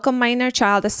 I welcome my inner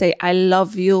child. I say, I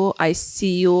love you. I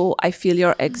see you. I feel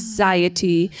your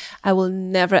anxiety. I will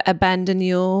never abandon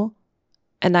you.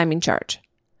 And I'm in charge.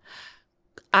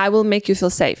 I will make you feel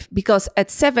safe, because at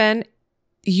 7,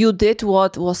 you did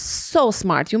what was so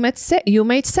smart. You made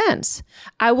sense.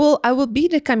 I will be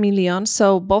the chameleon.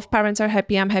 So both parents are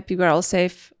happy. I'm happy. We're all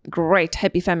safe. Great.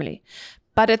 Happy family.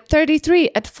 But at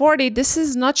 33, at 40, this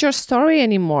is not your story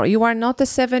anymore. You are not a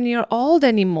 7-year-old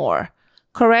anymore.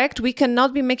 Correct? We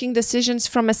cannot be making decisions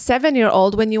from a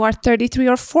 7-year-old when you are 33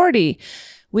 or 40.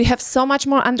 We have so much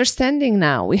more understanding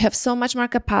now. We have so much more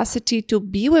capacity to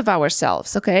be with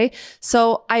ourselves, okay?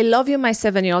 So I love you, my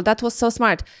 7-year-old. That was so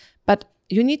smart. But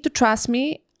you need to trust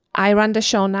me. I run the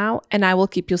show now and I will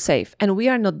keep you safe. And we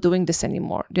are not doing this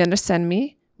anymore. Do you understand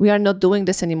me? We are not doing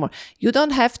this anymore. You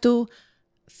don't have to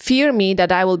fear me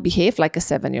that I will behave like a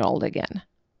 7-year-old again.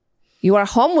 You are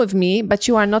home with me, but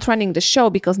you are not running the show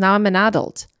because now I'm an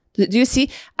adult. Do you see?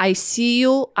 I see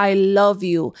you. I love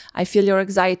you. I feel your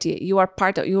anxiety. You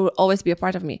will always be a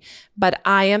part of me. But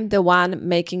I am the one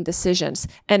making decisions.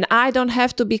 And I don't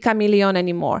have to be chameleon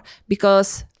anymore,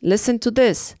 because listen to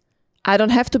this. I don't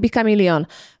have to be chameleon.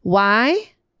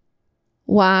 Why?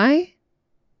 I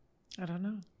don't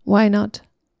know. Why not?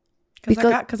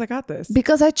 Because I got this.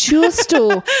 Because I choose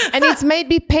to. And it's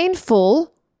maybe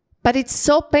painful, but it's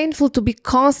so painful to be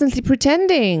constantly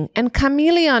pretending and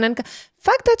chameleon and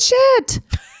fuck that shit.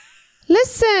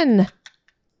 Listen.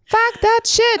 Fuck that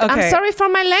shit. Okay. I'm sorry for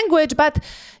my language, but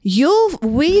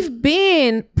we've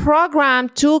been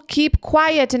programmed to keep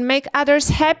quiet and make others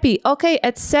happy. Okay,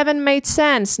 at 7 made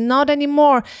sense. Not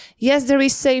anymore. Yes, there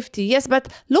is safety. Yes,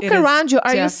 but look around you.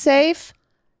 Are you safe?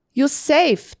 You're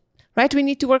safe. Right? We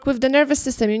need to work with the nervous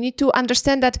system. You need to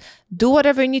understand that do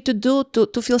whatever you need to do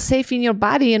to feel safe in your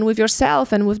body and with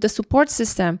yourself and with the support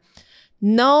system.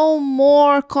 No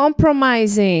more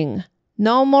compromising.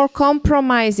 No more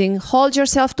compromising. Hold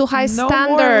yourself to high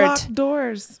standard. No more locked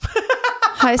doors.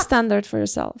 High standard for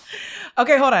yourself.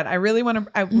 Okay, hold on. I really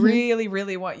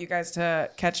want you guys to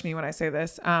catch me when I say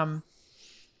this.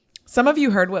 Some of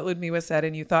you heard what Ludmila said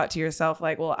and you thought to yourself,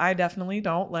 like, well, I definitely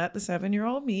don't let the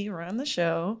 7-year-old me run the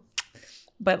show.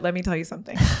 But let me tell you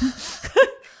something.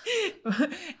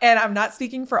 And I'm not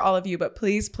speaking for all of you, but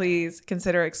please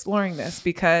consider exploring this,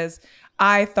 because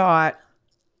I thought,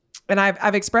 and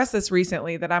I've expressed this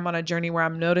recently, that I'm on a journey where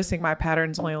I'm noticing my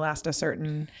patterns only last a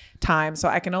certain time. So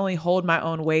I can only hold my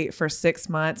own weight for 6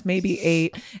 months, maybe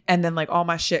 8. And then like all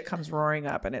my shit comes roaring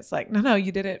up and it's like, no,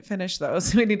 you didn't finish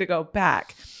those. We need to go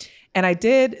back. And I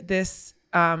did this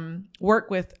work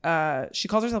with, she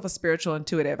calls herself a spiritual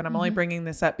intuitive. And I'm only bringing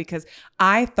this up because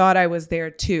I thought I was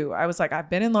there too. I was like, I've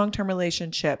been in long-term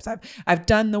relationships. I've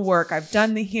done the work. I've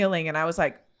done the healing. And I was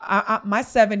like, my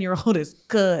 7-year-old is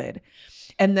good.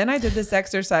 And then I did this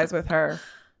exercise with her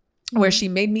where she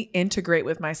made me integrate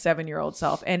with my 7-year-old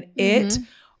self. And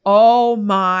oh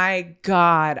my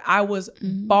God, I was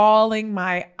bawling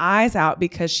my eyes out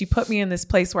because she put me in this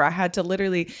place where I had to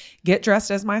literally get dressed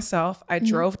as myself. I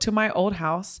drove to my old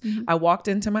house. I walked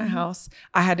into my house.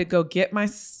 I had to go get my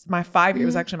 5-year, it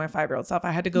was actually my 5-year-old self.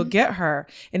 I had to go get her.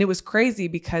 And it was crazy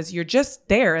because you're just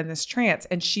there in this trance.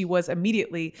 And she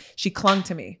clung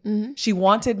to me. She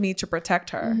wanted me to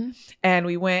protect her. And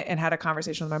we went and had a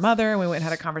conversation with my mother, and we went and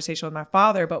had a conversation with my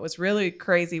father. But what's really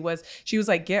crazy was she was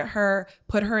like, get her,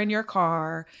 put her in your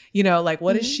car, like,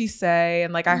 what does she say?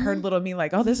 And like, I heard little me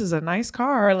like, oh, this is a nice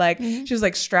car. Like, she was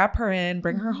like, strap her in,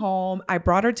 bring her home. I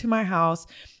brought her to my house.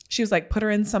 She was like, put her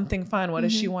in something fun. What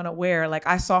does she want to wear? Like,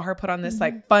 I saw her put on this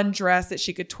like fun dress that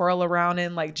she could twirl around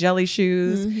in, like jelly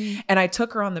shoes. And I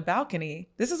took her on the balcony.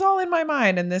 This is all in my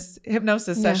mind in this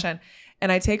hypnosis session.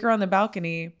 And I take her on the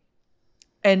balcony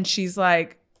and she's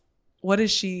like, how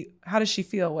does she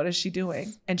feel? What is she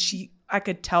doing? And I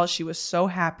could tell she was so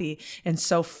happy and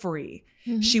so free.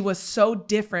 She was so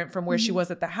different from where she was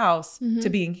at the house to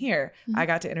being here. I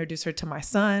got to introduce her to my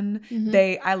son.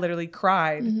 I literally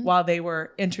cried while they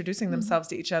were introducing themselves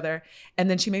to each other. And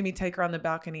then she made me take her on the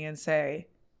balcony and say,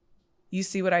 you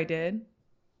see what I did?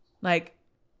 Like,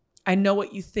 I know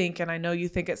what you think, and I know you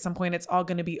think at some point it's all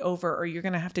going to be over, or you're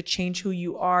going to have to change who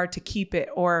you are to keep it,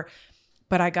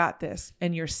 but I got this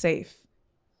and you're safe.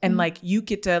 And like, you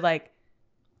get to like,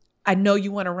 I know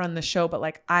you want to run the show, but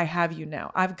like, I have you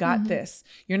now. I've got this.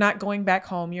 You're not going back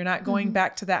home. You're not going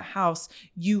back to that house.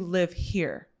 You live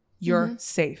here. You're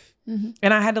safe.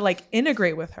 And I had to like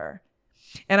integrate with her.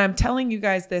 And I'm telling you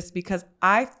guys this because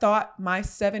I thought my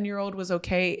 7-year-old was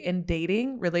okay in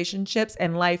dating, relationships,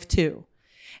 and life too.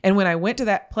 And when I went to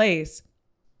that place,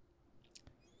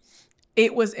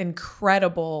 it was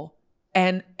incredible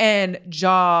and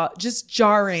just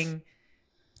jarring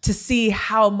to see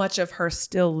how much of her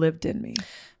still lived in me.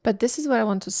 But this is what I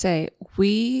want to say.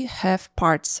 We have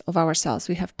parts of ourselves.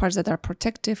 We have parts that are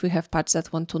protective. We have parts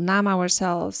that want to numb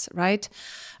ourselves, right?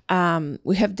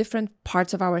 We have different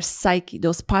parts of our psyche.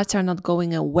 Those parts are not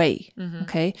going away,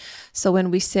 okay? So when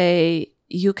we say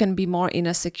you can be more in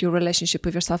a secure relationship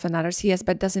with yourself and others, yes,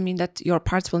 but it doesn't mean that your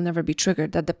parts will never be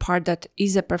triggered, that the part that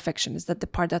is a perfectionist, that the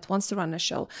part that wants to run a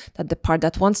show, that the part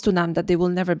that wants to numb, that they will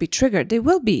never be triggered. They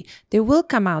will be. They will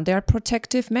come out. They are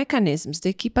protective mechanisms.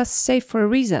 They keep us safe for a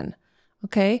reason,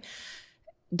 okay?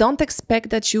 Don't expect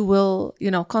that you will,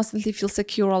 constantly feel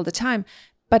secure all the time.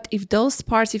 But if those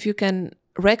parts, if you can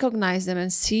recognize them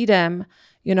and see them,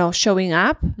 showing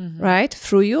up, right,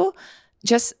 through you,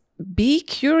 just be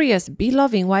curious, be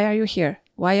loving. Why are you here?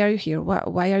 Why are you here?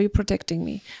 Why are you protecting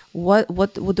me? What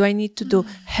do I need to do?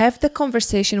 Have the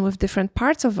conversation with different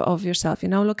parts of yourself.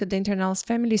 Look at the internal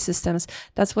family systems.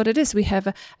 That's what it is. We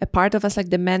have a part of us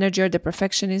like the manager, the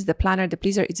perfectionist, the planner, the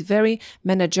pleaser. It's very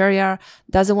managerial,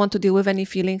 doesn't want to deal with any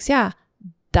feelings. Yeah,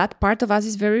 that part of us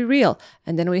is very real.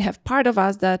 And then we have part of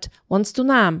us that wants to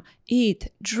numb, eat,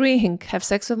 drink, have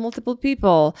sex with multiple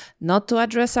people, not to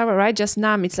address just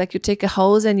numb. It's like you take a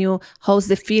hose and you hose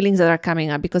the feelings that are coming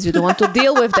up because you don't want to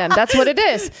deal with them. That's what it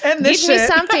is. And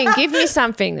give me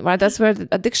something, right? That's where the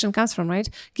addiction comes from, right?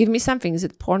 Give me something. Is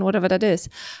it porn? Whatever that is.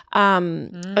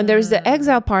 And there is the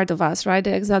exile part of us, right?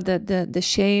 The exile, the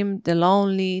shame, the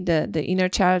lonely, the inner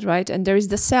child, right? And there is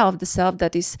the self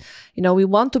that is, we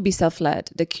want to be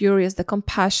self-led, the curious, the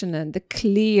compassionate, the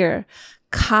clear,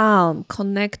 calm,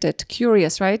 connected,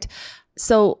 curious, right?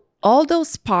 So all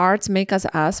those parts make us.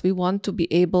 We want to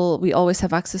be able, we always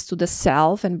have access to the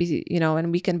self and be,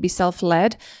 and we can be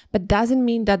self-led, but doesn't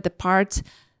mean that the parts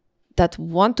that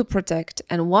want to protect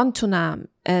and want to numb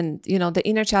and, the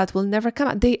inner child will never come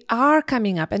up. They are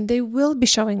coming up and they will be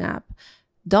showing up.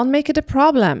 Don't make it a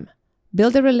problem.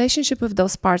 Build a relationship with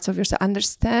those parts of yourself.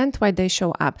 Understand why they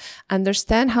show up.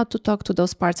 Understand how to talk to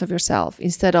those parts of yourself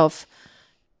instead of,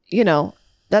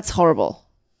 that's horrible.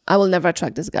 I will never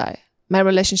attract this guy. My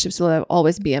relationships will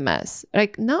always be a mess.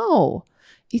 Like, no,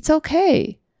 it's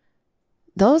okay.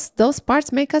 Those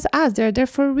parts make us us. They're there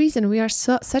for a reason. We are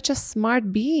such a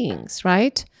smart beings,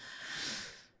 right?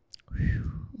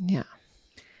 Yeah.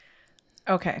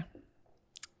 Okay.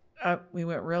 We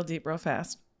went real deep, real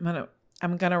fast.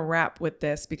 I'm gonna wrap with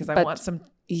this because I want some.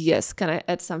 Yes. Can I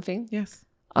add something? Yes.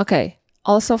 Okay.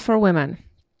 Also for women,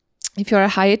 if you're a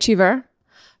high achiever,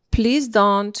 please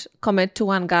don't commit to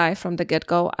one guy from the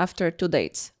get-go after 2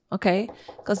 dates. Okay?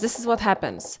 Because this is what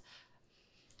happens.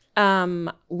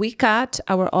 We cut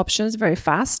our options very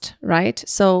fast, right?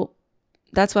 So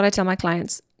that's what I tell my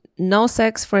clients. No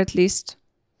sex for at least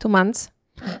 2 months.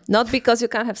 Not because you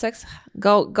can't have sex,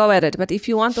 go at it. But if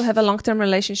you want to have a long-term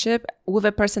relationship with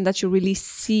a person that you really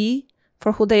see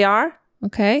for who they are,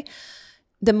 okay?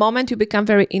 The moment you become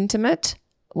very intimate,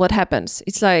 what happens?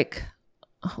 It's like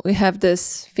we have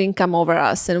this thing come over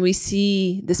us and we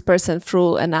see this person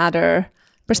through another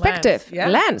perspective,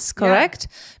 lens, correct?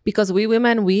 Yeah. Because we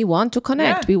women, we want to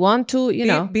connect. Yeah. We want to,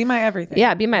 be my everything.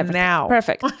 Yeah, be my everything. Now.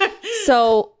 Perfect.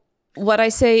 So what I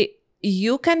say,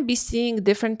 you can be seeing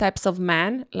different types of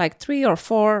men, like 3 or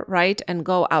 4, right? And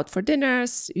go out for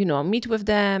dinners, meet with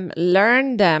them,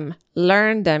 learn them.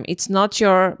 It's not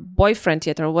your boyfriend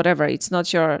yet or whatever. It's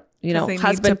not your,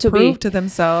 husband to be. Prove to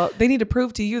themselves. They need to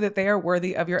prove to you that they are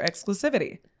worthy of your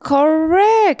exclusivity.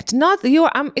 Correct. Not you.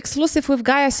 I'm exclusive with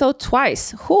guy I saw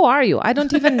twice. Who are you? I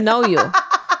don't even know you.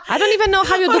 I don't even know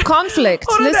how you do conflict.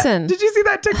 Listen. Did you see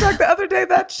that TikTok the other day?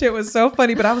 That shit was so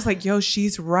funny. But I was like, yo,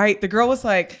 she's right. The girl was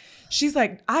like, She's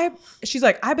like, I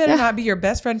better not be your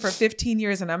best friend for 15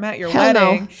 years and I'm at your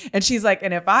wedding. No. And she's like,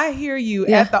 and if I hear you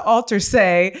at the altar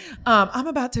say, I'm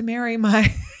about to marry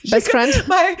my best friend.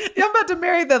 I'm about to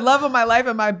marry the love of my life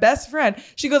and my best friend.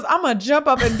 She goes, I'm going to jump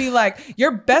up and be like,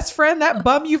 your best friend, that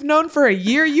bum you've known for a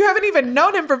year, you haven't even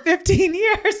known him for 15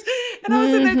 years. And I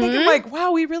was in there thinking like,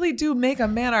 wow, we really do make a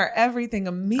man our everything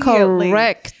immediately.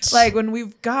 Correct. Like when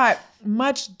we've got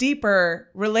much deeper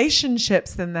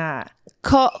relationships than that.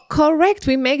 Correct.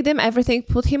 We make them everything,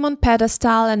 put him on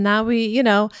pedestal, and now we,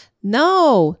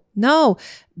 no.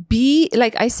 Be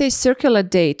like I say, circular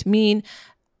date, mean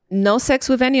no sex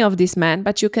with any of these men,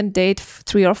 but you can date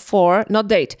 3 or 4, not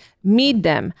date, meet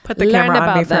them, Put the learn camera on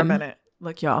about me for them. a minute.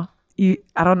 Look, y'all.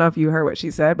 I don't know if you heard what she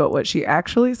said, but what she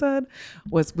actually said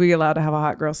was, we allowed to have a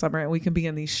hot girl summer and we can be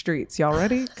in these streets. Y'all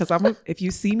ready? Because if you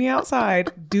see me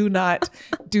outside, do not.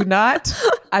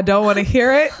 I don't want to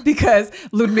hear it, because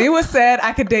Ludmila said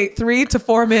I could date 3 to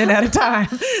 4 men at a time.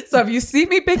 So if you see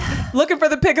me looking for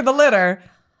the pick of the litter,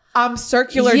 I'm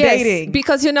circular dating.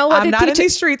 Because you know what I'm not in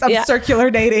these streets. I'm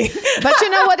circular dating. But you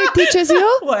know what it teaches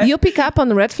you? What? You pick up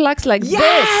on red flags like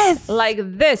this.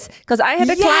 Because I had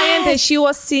a client and she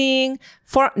was seeing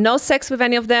for no sex with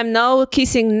any of them, no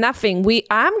kissing, nothing.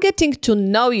 I'm getting to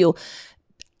know you.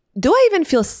 Do I even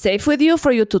feel safe with you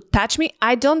for you to touch me?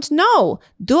 I don't know.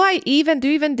 Do you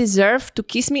even deserve to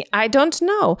kiss me? I don't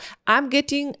know. I'm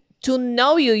getting to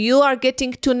know you. You are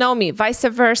getting to know me, vice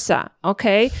versa.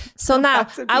 Okay. So now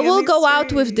I will go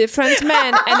out with different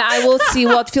men and I will see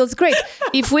what feels great.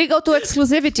 If we go to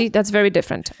exclusivity, that's very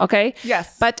different. Okay.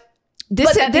 Yes. But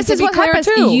this is what happens.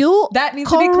 Too. That needs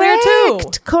to be clear too.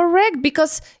 Correct.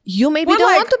 Because you maybe don't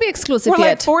want to be exclusive we're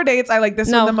yet. Like 4 dates. I like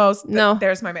this one the most. No.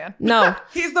 There's my man. No.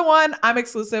 He's the one. I'm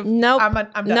exclusive. No. I'm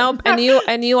done. Nope.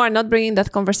 And you are not bringing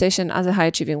that conversation as a high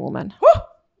achieving woman. Woo!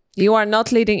 You are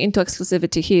not leading into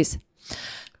exclusivity.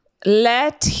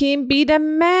 Let him be the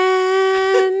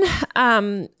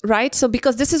man. Right? So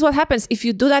because this is what happens. If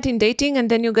you do that in dating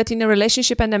and then you get in a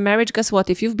relationship and a marriage, guess what?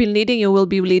 If you've been leading, you will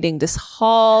be leading this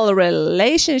whole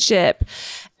relationship.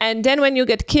 And then when you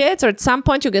get kids, or at some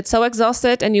point you get so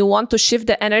exhausted and you want to shift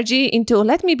the energy into,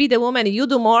 let me be the woman, you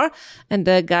do more. And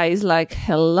the guy is like,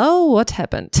 hello, what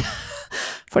happened?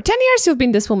 For 10 years, you've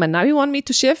been this woman. Now you want me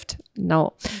to shift?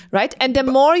 No. Right? And the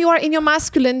more you are in your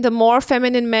masculine, the more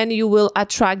feminine men you will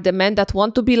attract, the men that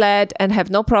want to be led and have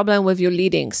no problem with you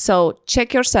leading. So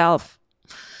check yourself.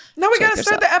 No, we got to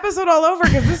start the episode all over,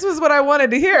 because this was what I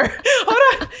wanted to hear.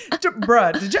 Hold on.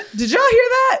 Bruh, did y'all hear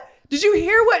that? Did you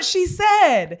hear what she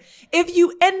said? If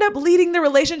you end up leading the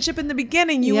relationship in the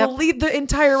beginning, you will lead the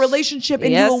entire relationship,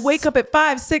 and you will wake up at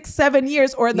 5, 6, 7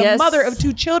 years, or the mother of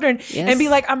 2 children, and be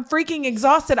like, I'm freaking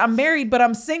exhausted. I'm married, but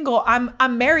I'm single.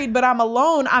 I'm married, but I'm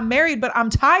alone. I'm married, but I'm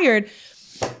tired.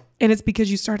 And it's because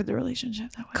you started the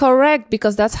relationship that way. Correct,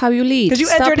 because that's how you lead. Because you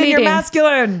entered in your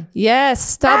masculine. Yes,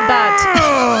 stop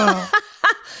that.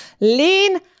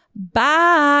 Lean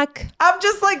back. I'm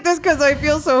just like this because I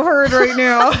feel so heard right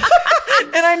now.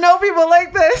 And I know people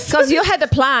like this. Because you had a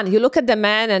plan. You look at the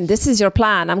man and this is your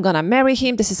plan. I'm going to marry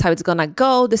him. This is how it's going to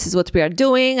go. This is what we are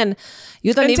doing. And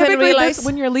you don't even realize.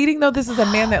 When you're leading, though, this is a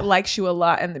man that likes you a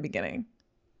lot in the beginning.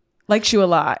 Likes you a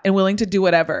lot and willing to do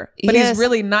whatever. But he's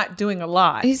really not doing a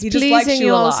lot. He just likes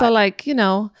you a lot. Also, like,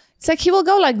 it's like he will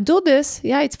go like, do this.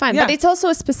 Yeah, it's fine. Yeah. But it's also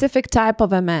a specific type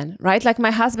of a man, right? Like my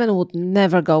husband would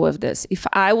never go with this. If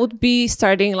I would be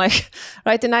starting like,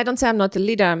 right? And I don't say I'm not a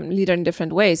leader. I'm a leader in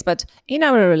different ways. But in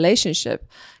our relationship,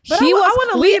 I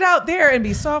want to lead out there and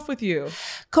be soft with you.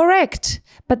 Correct.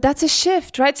 But that's a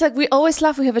shift, right? It's like we always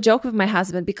laugh. We have a joke with my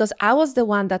husband because I was the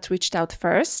one that reached out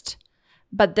first.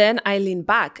 But then I leaned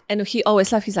back and he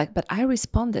always laughed. He's like, but I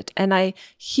responded. And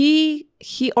he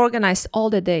organized all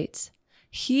the dates.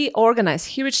 He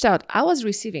reached out. I was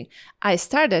receiving. I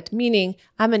started, meaning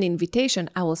I'm an invitation.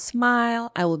 I will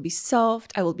smile. I will be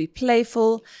soft. I will be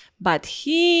playful. But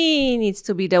he needs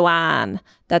to be the one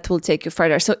that will take you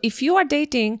further. So if you are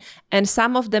dating and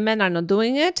some of the men are not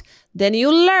doing it, then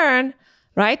you learn,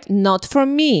 right? Not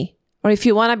from me. Or if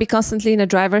you want to be constantly in a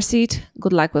driver's seat,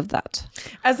 good luck with that.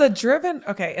 As a driven,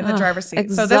 in the driver's seat.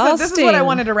 Exhausting. So this is what I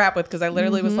wanted to wrap with, because I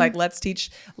literally was like, let's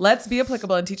be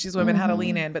applicable and teach these women how to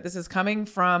lean in. But this is coming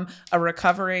from a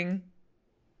recovering,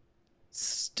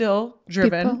 still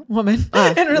driven woman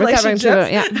in relationships.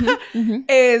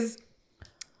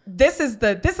 This is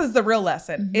the real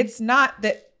lesson. It's not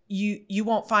that you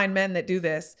won't find men that do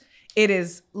this. It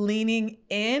is leaning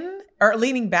in or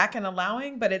leaning back and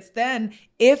allowing, but it's then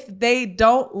if they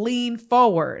don't lean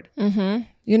forward,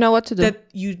 you know what to do. That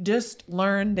you just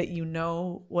learn that you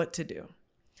know what to do.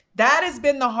 That has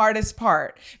been the hardest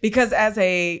part, because as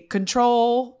a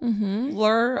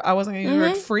controller, I wasn't going to use the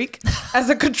word freak, as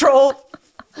a control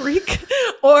freak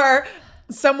or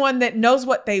someone that knows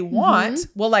what they want.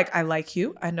 Well, like, I like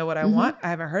you. I know what I want. I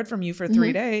haven't heard from you for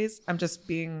 3 days. I'm just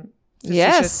being facetious.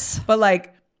 Yes. But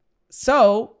like,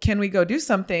 so can we go do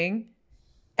something?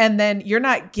 And then you're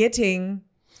not getting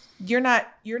you're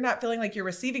not feeling like you're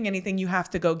receiving anything, you have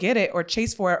to go get it or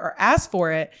chase for it or ask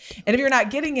for it. And if you're not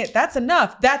getting it, that's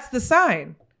enough. That's the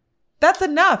sign. That's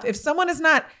enough. If someone is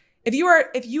not,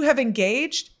 if you have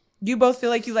engaged, you both feel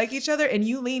like you like each other and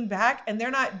you lean back and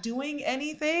they're not doing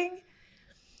anything,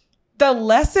 the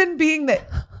lesson being that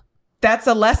that's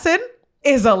a lesson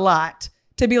is a lot.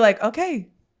 To be like, okay,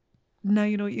 now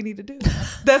you know what you need to do.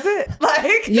 That's it.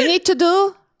 Like, you need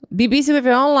to be busy with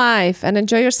your own life and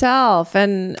enjoy yourself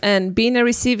and be in a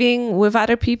receiving with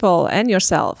other people and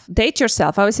yourself. Date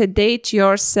yourself. I always say date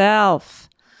yourself.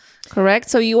 Correct?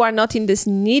 So you are not in this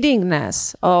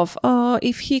needingness of, oh,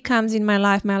 if he comes in my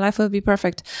life will be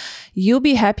perfect. You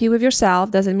be happy with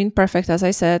yourself. Doesn't mean perfect. As I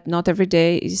said, not every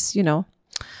day is,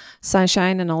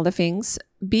 sunshine and all the things.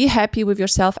 Be happy with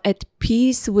yourself, at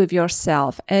peace with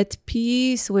yourself, Date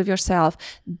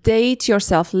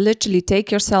yourself, literally take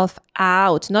yourself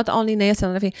out, not only nails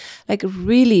and everything. Like,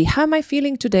 really, how am I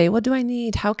feeling today? What do I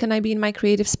need? How can I be in my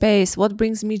creative space? What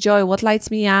brings me joy? What lights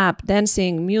me up?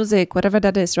 Dancing, music, whatever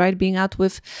that is, right? Being out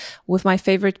with my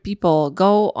favorite people.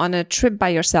 Go on a trip by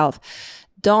yourself.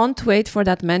 Don't wait for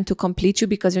that man to complete you,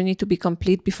 because you need to be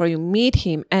complete before you meet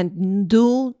him. And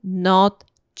do not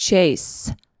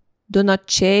chase. Do not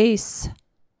chase.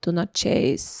 Do not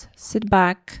chase. Sit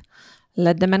back.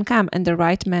 Let the man come. And the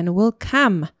right man will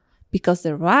come. Because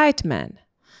the right man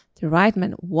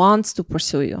wants to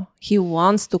pursue you. He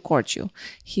wants to court you.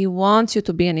 He wants you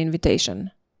to be an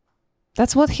invitation.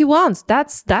 That's what he wants.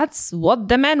 That's what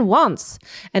the man wants.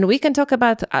 And we can talk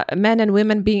about men and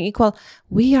women being equal.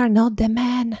 We are not the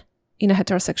man in a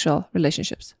heterosexual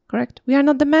relationships. Correct? We are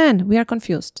not the man. We are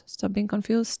confused. Stop being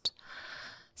confused.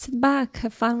 Sit back,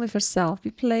 have fun with yourself, be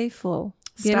playful.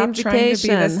 Be Stop trying to be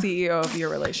the CEO of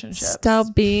your relationship.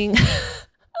 Stop being...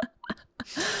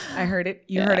 I heard it.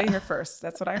 You heard it here first.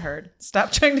 That's what I heard.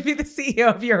 Stop trying to be the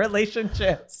CEO of your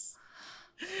relationships.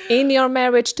 In your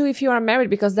marriage too, if you are married,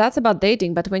 because that's about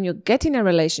dating. But when you get in a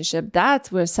relationship,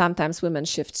 that's where sometimes women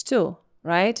shift too,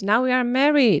 right? Now we are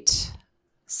married.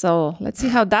 So let's see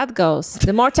how that goes.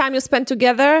 The more time you spend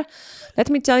together, let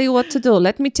me tell you what to do.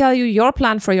 Let me tell you your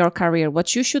plan for your career,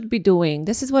 what you should be doing.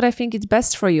 This is what I think is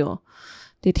best for you.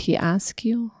 Did he ask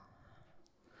you?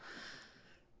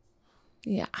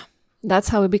 Yeah. That's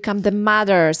how we become the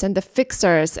mothers and the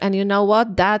fixers. And you know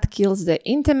what? That kills the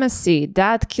intimacy.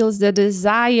 That kills the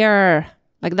desire.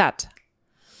 Like that.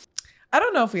 I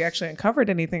don't know if we actually uncovered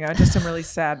anything. I just am really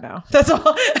sad now. That's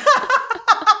all.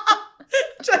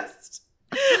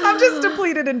 I'm just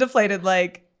depleted and deflated.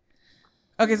 Like,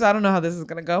 okay, so I don't know how this is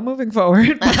going to go moving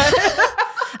forward.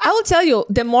 I will tell you,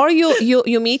 the more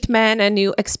you meet men and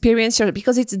you experience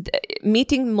because it's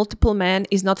meeting multiple men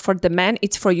is not for the men,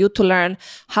 it's for you to learn,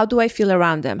 how do I feel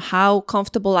around them? How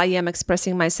comfortable I am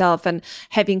expressing myself and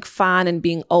having fun and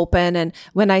being open. And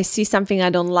when I see something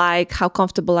I don't like, how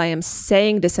comfortable I am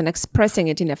saying this and expressing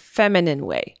it in a feminine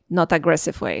way, not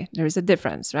aggressive way. There is a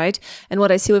difference, right? And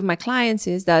what I see with my clients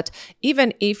is that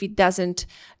even if it doesn't,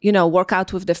 work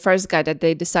out with the first guy that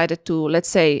they decided to, let's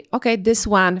say, okay, this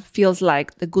one feels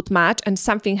like the good match and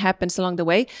something happens along the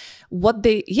way.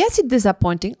 Yes, it's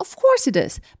disappointing. Of course it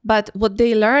is. But what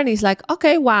they learn is like,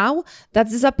 okay, wow,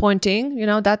 that's disappointing.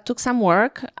 That took some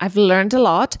work. I've learned a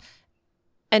lot.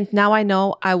 And now I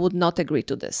know I would not agree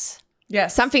to this.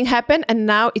 Yes. Something happened and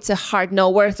now it's a hard no.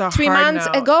 Where 3 months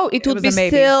ago, it would be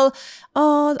still,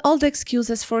 all the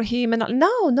excuses for him. And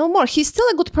no more. He's still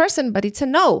a good person, but it's a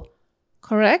no.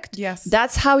 Correct? Yes.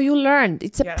 That's how you learn.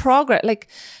 It's a progress. Like,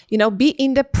 be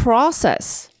in the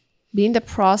process. Be in the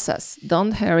process.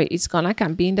 Don't hurry. It's gonna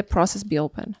come. Be in the process. Be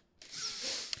open.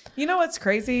 You know what's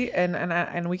crazy?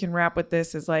 And we can wrap with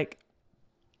this is like,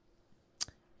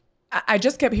 I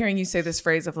just kept hearing you say this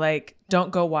phrase of like,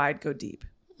 don't go wide, go deep.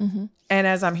 Mm-hmm. And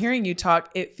as I'm hearing you talk,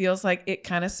 it feels like it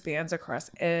kind of spans across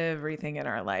everything in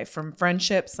our life, from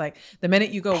friendships. Like the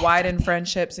minute you go wide in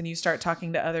friendships and you start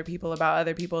talking to other people about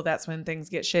other people, that's when things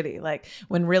get shitty. Like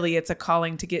when really it's a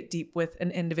calling to get deep with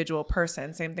an individual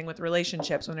person. Same thing with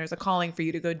relationships. When there's a calling for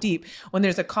you to go deep, when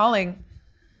there's a calling,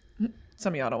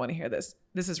 some of y'all don't want to hear this.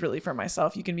 This is really for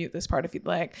myself. You can mute this part if you'd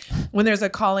like. When there's a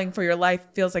calling for your life,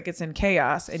 feels like it's in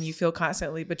chaos and you feel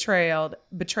constantly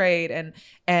betrayed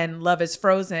and love is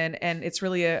frozen. And it's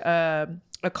really a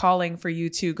calling for you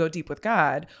to go deep with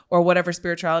God or whatever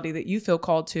spirituality that you feel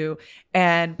called to.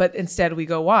 But instead we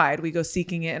go wide, we go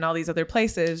seeking it in all these other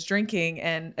places, drinking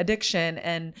and addiction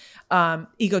and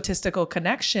egotistical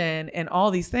connection and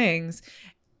all these things.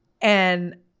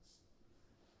 And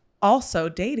also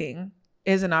dating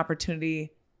is an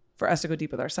opportunity for us to go deep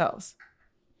with ourselves.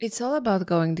 It's all about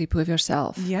going deep with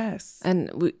yourself. Yes.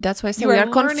 And that's why I say You we are are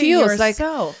learning confused.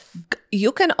 yourself. Like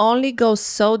you can only go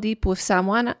so deep with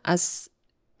someone as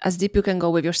deep you can go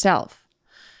with yourself.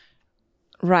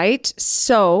 Right?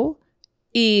 So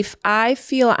if I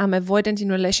feel I'm avoidant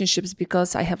in relationships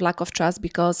because I have lack of trust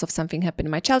because of something happened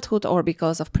in my childhood or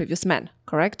because of previous men,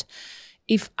 correct?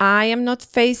 If I am not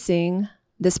facing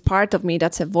this part of me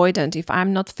that's avoidant, if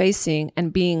I'm not facing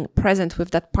and being present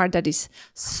with that part that is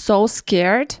so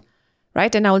scared,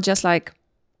 right? And I will just like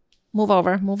move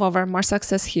over, more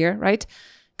success here, right?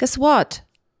 Guess what?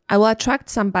 I will attract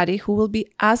somebody who will be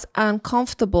as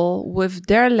uncomfortable with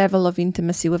their level of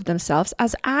intimacy with themselves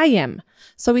as I am.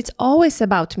 So it's always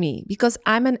about me because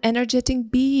I'm an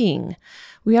energetic being.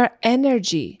 We are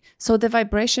energy. So the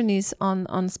vibration is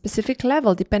on specific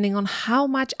level depending on how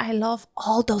much I love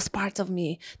all those parts of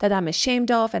me that I'm ashamed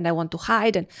of and I want to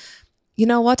hide. And you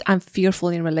know what? I'm fearful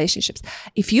in relationships.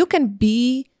 If you can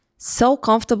be so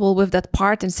comfortable with that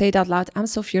part and say it out loud, I'm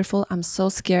so fearful, I'm so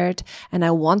scared, and I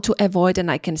want to avoid,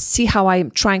 and I can see how I'm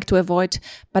trying to avoid,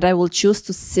 but I will choose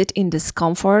to sit in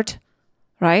discomfort,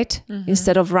 right? Mm-hmm.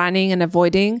 Instead of running and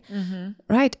avoiding,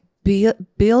 right?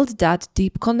 Build that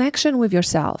deep connection with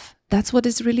yourself. That's what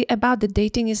it's really about. The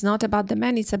dating is not about the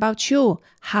man, it's about you.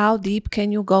 How deep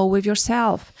can you go with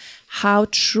yourself? How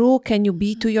true can you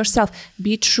be to yourself?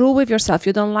 Be true with yourself.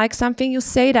 You don't like something, you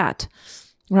say that,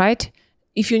 right?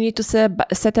 If you need to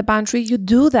set a boundary, you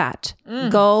do that.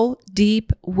 Go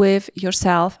deep with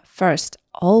yourself first,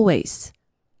 always.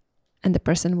 And the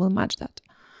person will match that.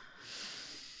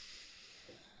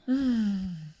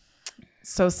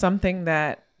 So something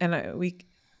that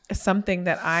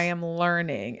I am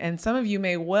learning, and some of you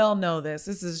may well know this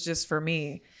is just for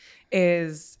me,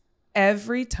 is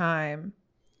every time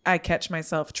I catch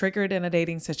myself triggered in a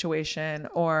dating situation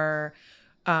or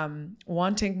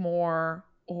wanting more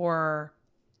or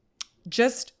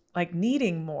just like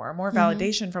needing more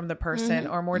validation from the person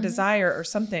or more desire or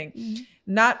something.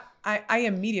 I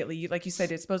immediately, like you said,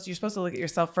 you're supposed to look at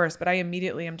yourself first, but I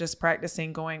immediately am just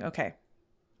practicing going, okay,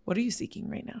 what are you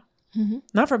seeking right now?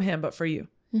 Not from him, but for you.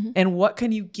 And what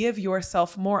can you give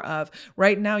yourself more of?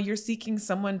 Right now, you're seeking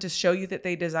someone to show you that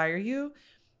they desire you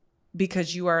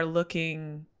because you are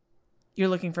looking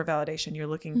for validation. You're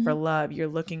looking for love. You're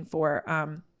looking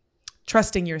for,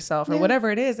 trusting yourself or whatever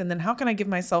it is. And then how can I give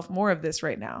myself more of this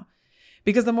right now?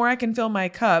 Because the more I can fill my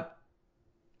cup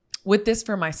with this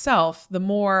for myself, the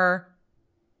more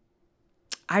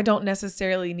I don't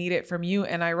necessarily need it from you.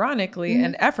 And ironically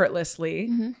and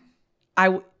effortlessly,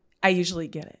 I usually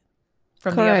get it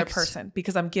from the other person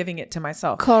because I'm giving it to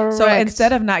myself. Correct. So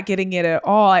instead of not getting it at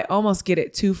all, I almost get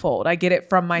it twofold. I get it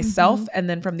from myself and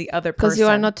then from the other person. Because you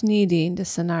are not needy in this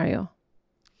scenario.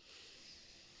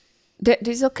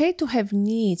 It's okay to have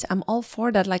needs. I'm all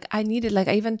for that. Like I needed, like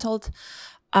I even told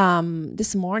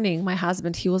this morning, my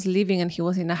husband, he was leaving and he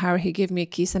was in a hurry. He gave me a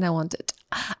kiss and I wanted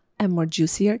a more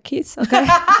juicier kiss. Okay.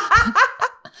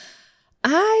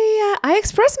 I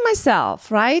express myself,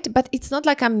 right? But it's not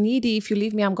like I'm needy. If you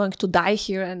leave me, I'm going to die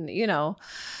here. And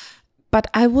but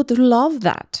I would love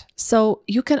that. So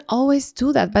you can always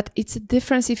do that. But it's a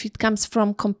difference if it comes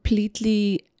from complete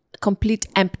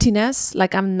emptiness,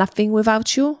 like I'm nothing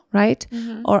without you, right?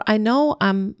 Or I know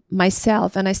I'm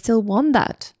myself and I still want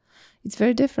that. It's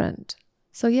very different.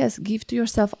 So yes, give to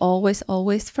yourself always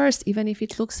first, even if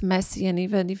it looks messy and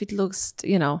even if it looks,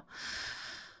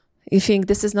 you think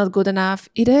this is not good enough.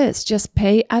 It is. Just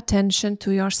pay attention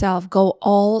to yourself. Go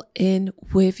all in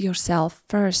with yourself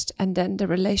first. And then the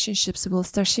relationships will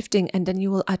start shifting. And then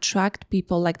you will attract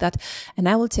people like that. And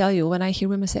I will tell you, when I hear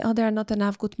women say, oh, there are not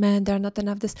enough good men, there are not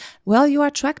enough this. Well, you are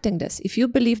attracting this. If you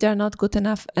believe there are not good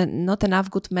enough and not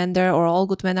enough good men there or all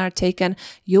good men are taken,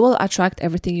 you will attract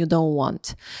everything you don't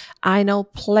want. I know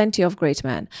plenty of great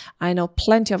men. I know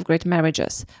plenty of great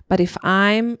marriages. But if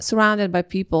I'm surrounded by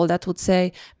people that would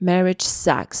say, marriage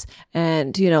sucks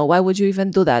and why would you even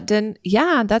do that, then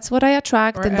that's what I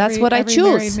attract and that's what I choose.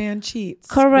 Every married man cheats.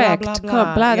 Correct. Blah,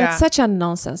 blah, blah. That's such a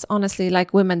nonsense. Honestly,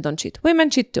 like women don't cheat.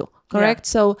 Women cheat too. Correct.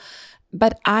 So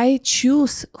but I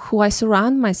choose who I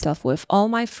surround myself with. All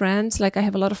my friends, like I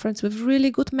have a lot of friends with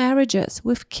really good marriages,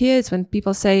 with kids. When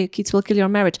people say kids will kill your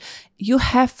marriage, you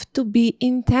have to be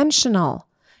intentional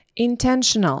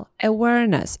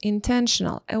awareness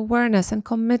and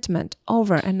commitment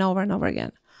over and over and over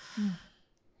again.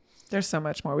 There's so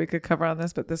much more we could cover on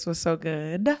this, but this was so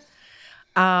good.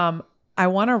 I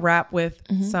want to wrap with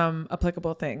some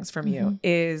applicable things from you.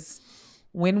 Is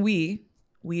when we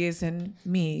as in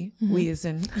me, we as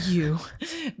in you,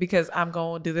 because I'm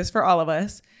going to do this for all of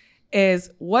us, is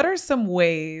what are some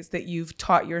ways that you've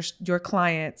taught your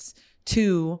clients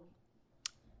to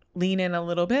lean in a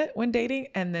little bit when dating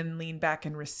and then lean back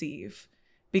and receive,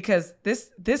 because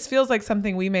this feels like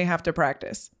something we may have to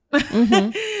practice.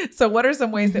 So what are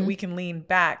some ways that we can lean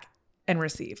back and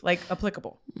receive, like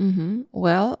applicable?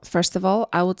 Well, first of all,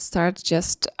 I would start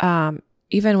just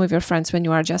even with your friends, when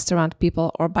you are just around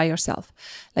people or by yourself,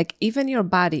 like even your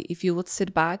body, if you would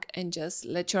sit back and just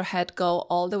let your head go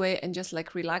all the way and just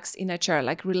like relax in a chair,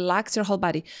 like relax your whole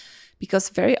body. Because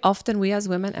very often we as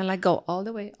women and like go all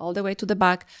the way to the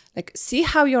back, like see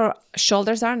how your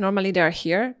shoulders are. Normally they're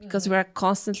here because we're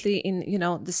constantly in, you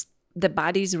know, the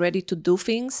body is ready to do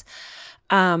things.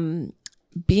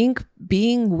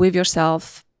 Being with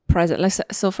yourself present. Like,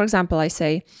 so for example, I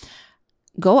say,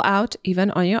 go out even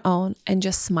on your own and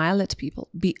just smile at people.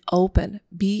 Be open.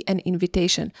 Be an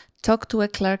invitation. Talk to a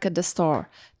clerk at the store.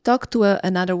 Talk to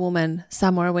another woman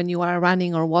somewhere when you are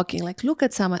running or walking. Like look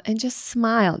at someone and just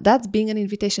smile. That's being an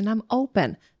invitation. I'm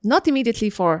open. Not immediately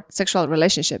for sexual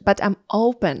relationship, but I'm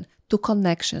open to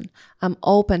connection. I'm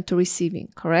open to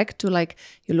receiving, correct? To like,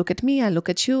 you look at me, I look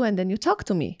at you, and then you talk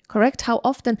to me, correct? How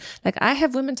often, like I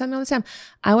have women tell me all the time,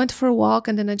 I went for a walk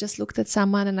and then I just looked at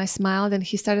someone and I smiled and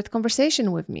he started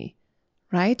conversation with me,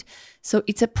 right? So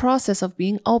it's a process of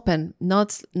being open,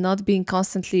 not being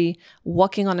constantly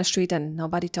walking on the street and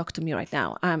nobody talk to me right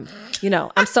now. I'm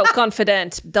so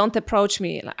confident. Don't approach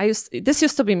me. This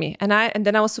used to be me. And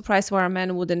then I was surprised where a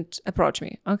man wouldn't approach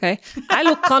me. Okay. I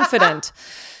look confident.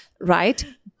 Right?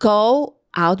 Go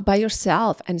out by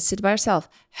yourself and sit by yourself.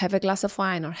 Have a glass of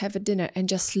wine or have a dinner and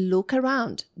just look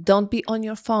around. Don't be on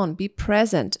your phone. Be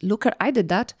present. I did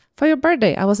that for your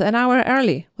birthday. I was an hour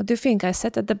early. What do you think? I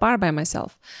sat at the bar by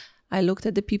myself. I looked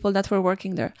at the people that were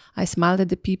working there. I smiled at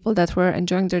the people that were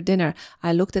enjoying their dinner.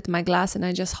 I looked at my glass and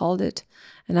I just held it.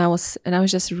 And I was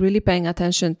just really paying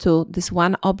attention to this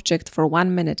one object for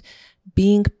 1 minute.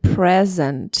 Being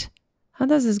present. How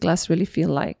does this glass really feel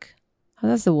like? How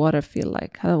does the water feel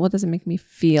like? What does it make me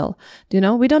feel? Do you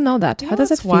know? We don't know that. How does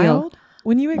it feel? Wild?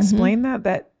 When you explain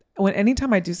that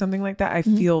anytime I do something like that, I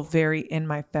feel very in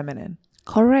my feminine.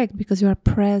 Correct, because you are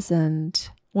present.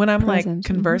 When I'm like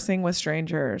conversing with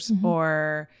strangers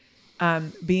or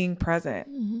being present,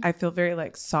 I feel very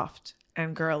like soft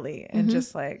and girly and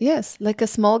just like. Yes, like a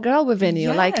small girl within you.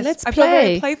 Yes, like, let's play. I feel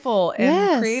very playful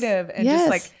and creative and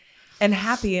just like. And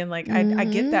happy and like I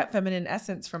get that feminine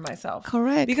essence from myself.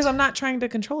 Correct. Because I'm not trying to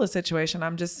control a situation.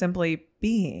 I'm just simply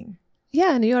being.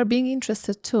 Yeah, and you are being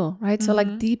interested too, right? So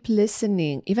like deep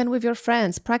listening, even with your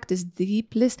friends, practice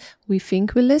deep listen. We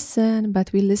think we listen,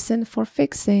 but we listen for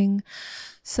fixing.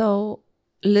 So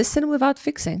listen without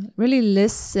fixing. Really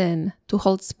listen to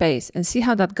hold space and see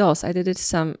how that goes. I did it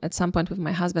at some point with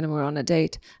my husband and we were on a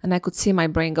date and I could see my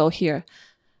brain go here.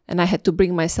 And I had to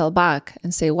bring myself back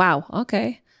and say, wow,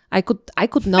 okay. I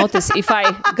could notice if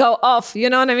I go off, you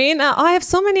know what I mean? I have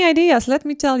so many ideas, let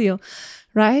me tell you,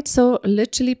 right? So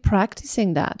literally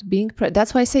practicing that,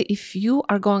 that's why I say if you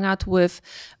are going out with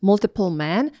multiple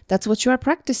men, that's what you are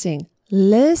practicing.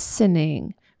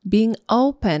 Listening, being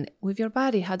open with your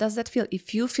body. How does that feel?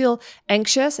 If you feel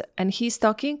anxious and he's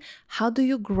talking, how do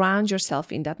you ground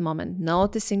yourself in that moment?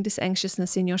 Noticing this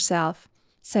anxiousness in yourself,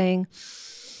 saying,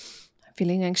 I'm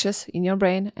feeling anxious in your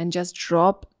brain and just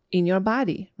drop in your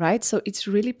body, right? So it's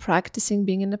really practicing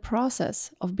being in the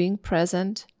process of being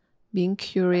present, being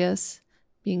curious,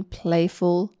 being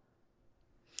playful.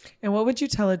 And what would you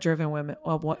tell a driven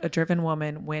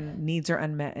woman when needs are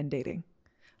unmet in dating?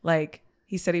 Like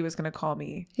he said he was going to call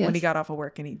me when he got off of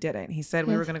work and he didn't. He said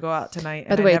we were going to go out tonight.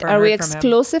 But wait, are we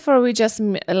exclusive or are we just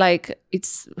like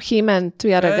it's him and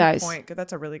 3 other guys? Good point.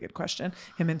 That's a really good question.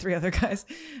 Him and 3 other guys.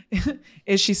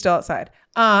 Is she still outside?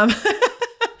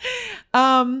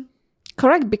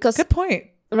 Correct, because good point,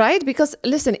 right? Because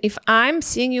listen, if I'm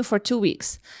seeing you for 2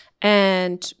 weeks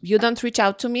and you don't reach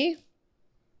out to me,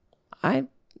 my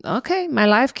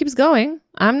life keeps going.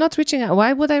 I'm not reaching out.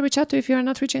 Why would I reach out to you if you're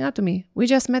not reaching out to me? We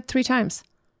just met 3 times.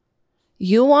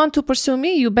 You want to pursue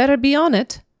me, you better be on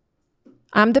it.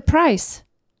 I'm the price.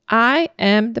 I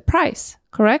am the price,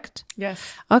 correct?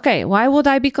 Yes. Okay, why would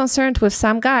I be concerned with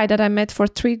some guy that I met for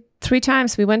three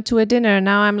times? We went to a dinner.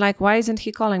 Now I'm like, why isn't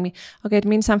he calling me? Okay, it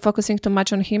means I'm focusing too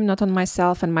much on him, not on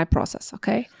myself and my process,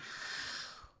 okay?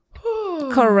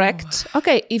 Correct.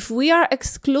 Okay, if we are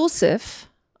exclusive,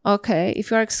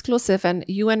 if you are exclusive and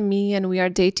you and me and we are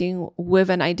dating with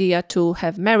an idea to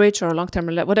have marriage or long-term,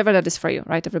 whatever that is for you,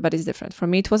 right? Everybody's different. For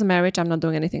me, it was marriage. I'm not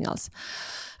doing anything else.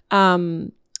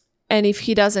 And if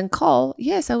he doesn't call,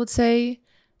 yes, I would say,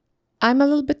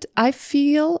 I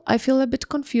feel a bit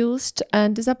confused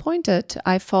and disappointed.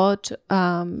 I thought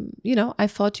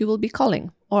you will be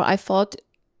calling, or I thought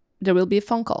there will be a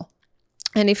phone call.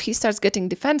 And if he starts getting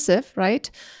defensive,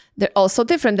 right, They're also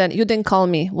different than you didn't call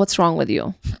me. What's wrong with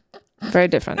you? Very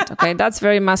different. Okay. That's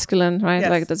very masculine, right? Yes.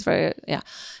 Like that's very, yeah.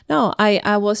 No,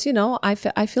 I was,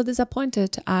 I feel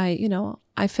disappointed.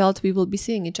 I felt we will be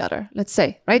seeing each other, let's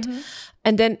say, right?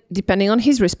 And then depending on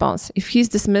his response, if he's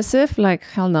dismissive, like,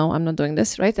 hell no, I'm not doing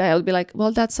this, right? I'll be like,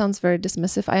 well, that sounds very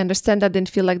dismissive. I understand that didn't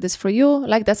feel like this for you.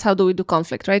 Like, that's how do we do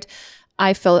conflict, right?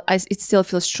 It still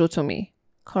feels true to me.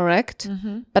 Correct.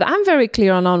 But I'm very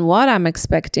clear on what I'm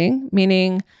expecting,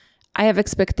 meaning I have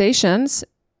expectations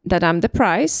that I'm the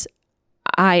price.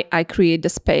 I create the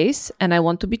space and I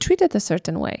want to be treated a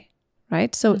certain way,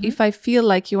 right? So if I feel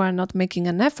like you are not making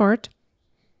an effort,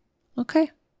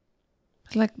 okay.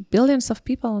 Like billions of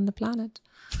people on the planet.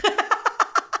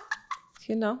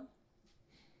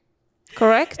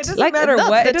 Correct? It doesn't matter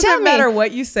what. It doesn't matter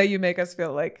what you say. You make us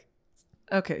feel like,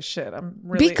 okay, shit. I'm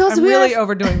really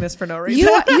overdoing this for no reason.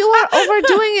 You are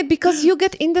overdoing it because you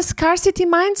get in the scarcity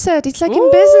mindset. It's like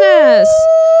in business,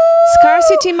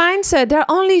 scarcity mindset. There are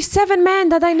only 7 men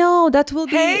that I know that will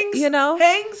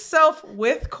hangs self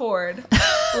with cord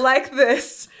like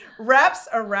this, wraps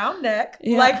around neck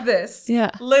like this.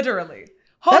 Yeah, literally.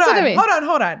 Hold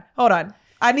on.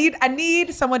 I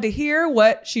need someone to hear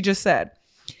what she just said.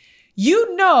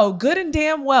 You know good and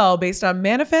damn well, based on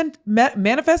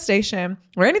manifestation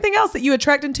or anything else that you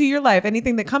attract into your life,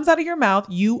 anything that comes out of your mouth,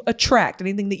 you attract.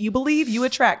 Anything that you believe, you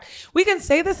attract. We can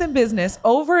say this in business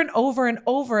over and over and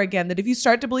over again, that if you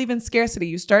start to believe in scarcity,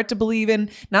 you start to believe in,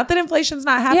 not that inflation's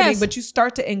not happening, but you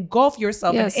start to engulf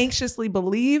yourself and anxiously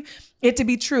believe it to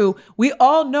be true. We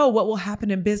all know what will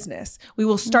happen in business. We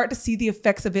will start to see the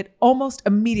effects of it almost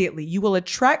immediately. You will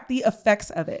attract the effects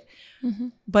of it.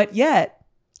 But yet,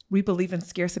 we believe in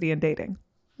scarcity and dating.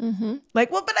 Like,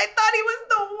 well, but I thought he was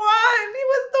the one. He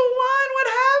was the one. What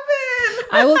happened?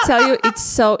 I will tell you, it's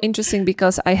so interesting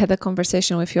because I had a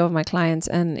conversation with a few of my clients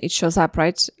and it shows up,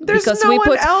 right? There's because no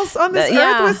one else on this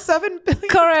earth with 7 billion.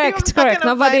 Correct.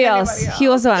 Nobody else. He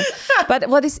was one. But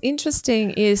what is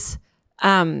interesting is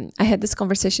I had this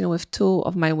conversation with 2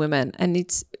 of my women and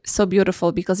it's so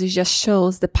beautiful because it just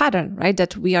shows the pattern, right?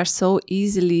 That we are so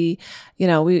easily,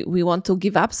 we want to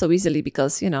give up so easily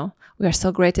because, we are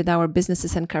so great at our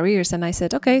businesses and careers. And I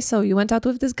said, okay, so you went out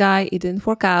with this guy, it didn't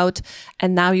work out.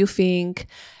 And now you think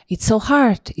it's so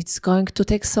hard. It's going to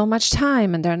take so much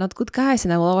time and they're not good guys.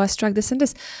 And I will always track this and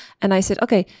this. And I said,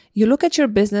 okay, you look at your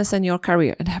business and your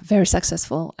career and they're very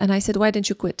successful. And I said, why didn't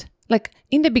you quit? Like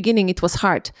in the beginning, it was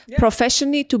hard. Yeah.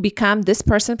 Professionally, to become this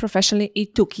person professionally,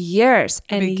 it took years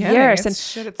and years.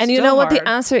 And you know what the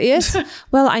answer is?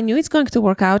 Well, I knew it's going to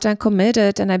work out. I'm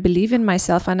committed and I believe in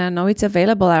myself and I know it's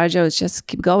available. Arjo, just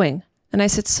keep going. And I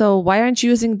said, so why aren't you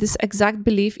using this exact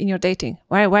belief in your dating?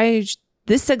 Why are you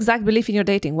this exact belief in your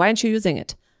dating? Why aren't you using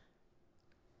it?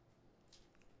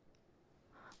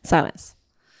 Silence,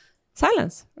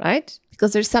 right?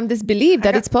 Because there's some disbelief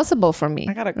that it's possible for me.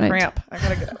 I got a cramp. I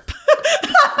gotta get up.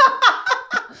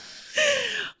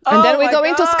 And then we go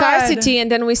into scarcity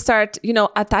and then we start,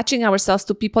 attaching ourselves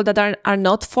to people that are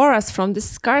not for us from this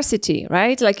scarcity,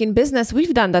 right? Like in business,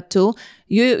 we've done that too.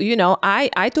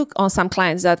 I took on some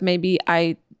clients that maybe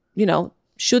I,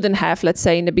 shouldn't have, let's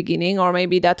say in the beginning, or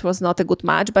maybe that was not a good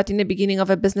match. But in the beginning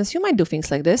of a business, you might do things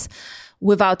like this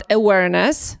without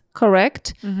awareness,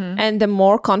 correct? And the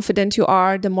more confident you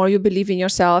are, the more you believe in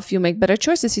yourself, you make better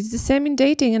choices. It's the same in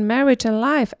dating and marriage and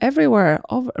life, everywhere,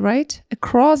 right?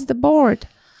 Across the board.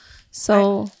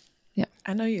 So,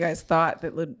 I know you guys thought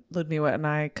that Ludmila and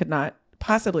I could not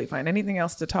possibly find anything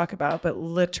else to talk about, but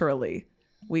literally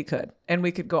we could. And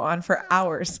we could go on for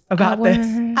hours about this.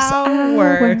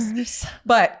 Hours.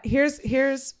 But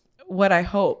here's what I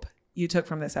hope you took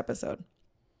from this episode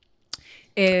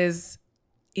is,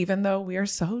 even though we are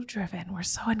so driven, we're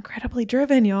so incredibly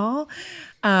driven, y'all.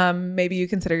 Maybe you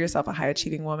consider yourself a high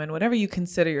achieving woman, whatever you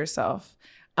consider yourself.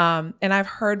 And I've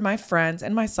heard my friends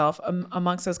and myself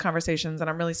amongst those conversations, and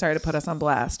I'm really sorry to put us on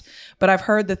blast, but I've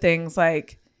heard the things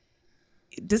like,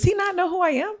 does he not know who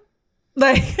I am?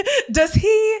 Like, does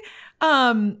he,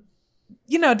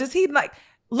 does he like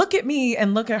look at me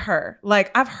and look at her?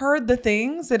 Like, I've heard the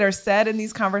things that are said in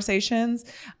these conversations,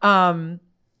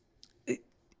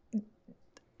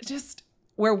 just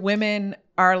where women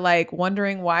are like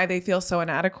wondering why they feel so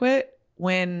inadequate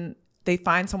when they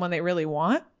find someone they really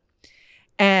want.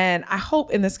 And I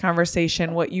hope in this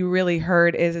conversation, what you really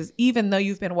heard is even though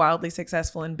you've been wildly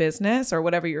successful in business or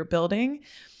whatever you're building,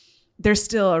 there's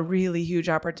still a really huge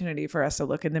opportunity for us to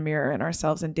look in the mirror in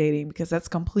ourselves and dating, because that's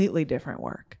completely different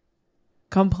work.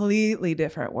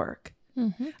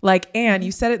 Like, and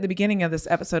you said it at the beginning of this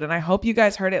episode, and I hope you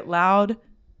guys heard it loud.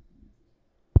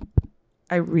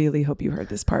 I really hope you heard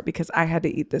this part because I had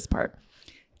to eat this part.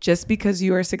 just because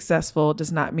you are successful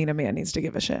does not mean a man needs to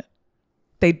give a shit.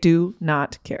 They do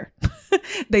not care.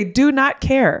 They do not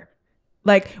care.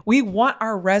 Like, we want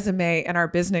our resume and our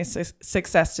business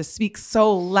success to speak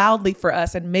so loudly for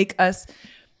us and make us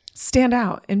stand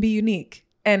out and be unique.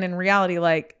 And in reality,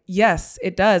 like, yes,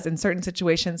 it does in certain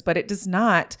situations, but it does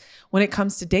not when it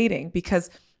comes to dating, because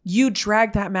you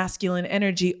drag that masculine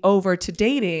energy over to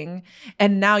dating,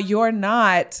 and now you're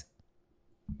not.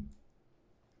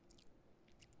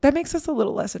 That makes us a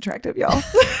little less attractive, y'all.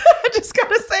 I just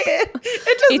gotta say it.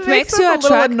 It just makes us a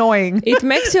little annoying. It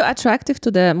makes you attractive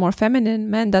to the more feminine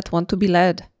men that want to be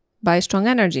led by strong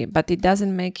energy, but it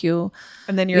doesn't make you.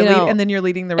 And then you're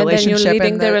leading the relationship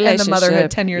and the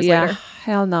motherhood 10 years later.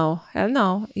 Hell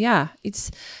no. Yeah, it's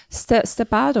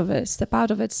step out of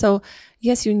it. So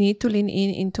yes, you need to lean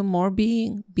into more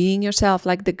being yourself,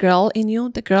 like the girl in you,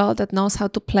 the girl that knows how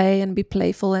to play and be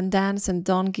playful and dance and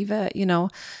don't give a,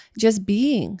 just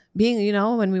being,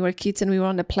 when we were kids and we were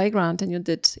on the playground and you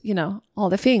did, all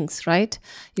the things, right?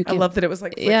 I love that it was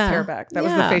like flicks hair back. That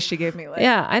was the face she gave me. Like.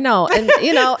 Yeah, I know. And,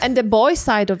 and the boy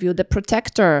side of you, the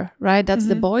protector, right? That's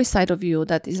the boy side of you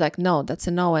that is like, no, that's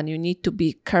a no. And you need to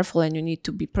be careful and you need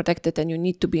to be protected and you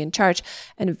need to be in charge.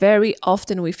 And very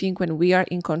often we think when we are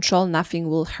in control, nothing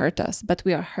will hurt us, but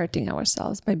we are hurting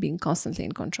ourselves by being constantly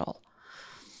in control.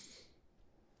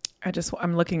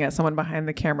 I'm looking at someone behind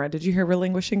the camera. Did you hear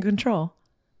relinquishing control?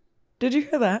 Did you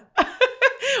hear that?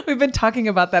 We've been talking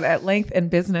about that at length in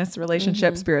business,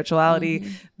 relationship,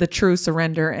 spirituality, the true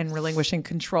surrender and relinquishing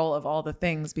control of all the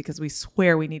things, because we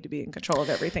swear we need to be in control of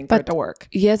everything for it to work.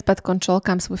 Yes, but control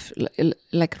comes with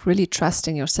like really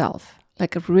trusting yourself,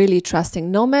 like really trusting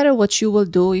no matter what you will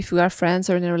do, if we are friends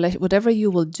or in a relationship, whatever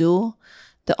you will do,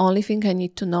 the only thing I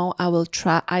need to know,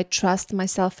 I trust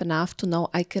myself enough to know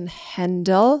I can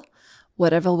handle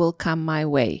whatever will come my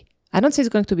way. I don't say it's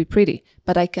going to be pretty,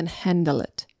 but I can handle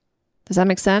it. Does that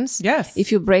make sense? Yes.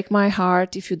 If you break my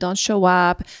heart, if you don't show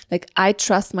up, like I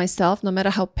trust myself, no matter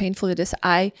how painful it is,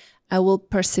 I will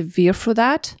persevere through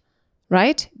that,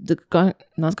 right?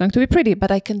 Not going to be pretty,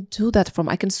 but I can do that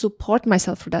I can support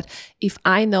myself through that. If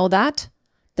I know that,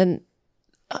 then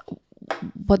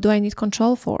what do I need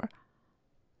control for?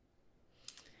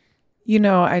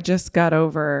 I just got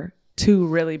over 2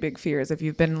 really big fears. If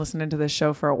you've been listening to this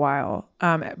show for a while,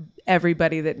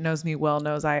 everybody that knows me well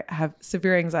knows I have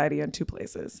severe anxiety in 2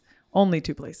 places, only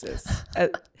 2 places.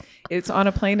 It's on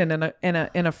a plane and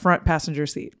in a front passenger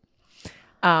seat.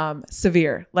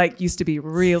 Severe, like used to be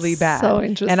really bad. So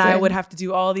interesting. And I would have to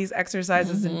do all these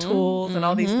exercises and tools and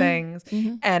all these things.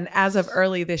 And as of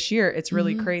early this year, it's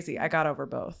really crazy. I got over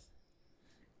both.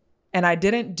 And I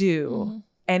didn't do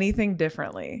anything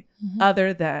differently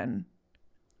other than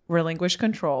relinquish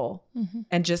control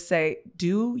and just say,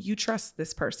 do you trust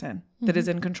this person that is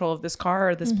in control of this car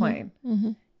or this plane?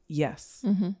 Yes.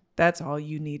 That's all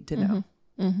you need to know.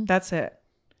 That's it.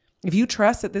 If you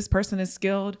trust that this person is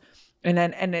skilled,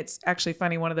 and it's actually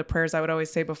funny, one of the prayers I would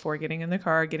always say before getting in the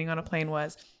car, getting on a plane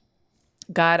was,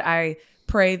 God, I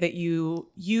pray that you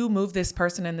move this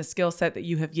person in the skill set that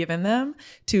you have given them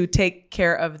to take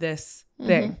care of this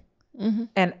thing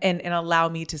and allow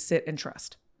me to sit and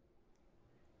trust.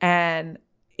 And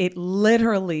it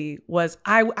literally was,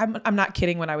 I'm not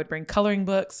kidding, when I would bring coloring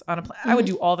books on a plane, I would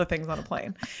do all the things on a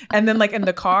plane. And then like in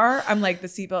the car, I'm like, the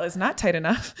seatbelt is not tight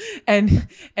enough and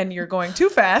you're going too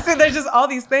fast. And there's just all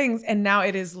these things. And now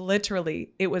it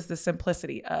was the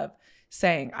simplicity of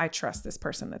saying, I trust this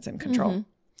person that's in control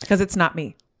because it's not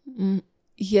me.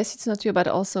 Yes, it's not you, but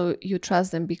also you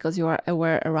trust them because you are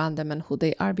aware around them and who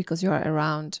they are, because you are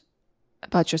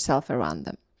about yourself around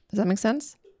them. Does that make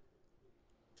sense?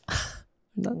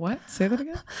 What? Say that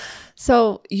again?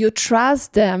 So you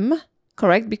trust them,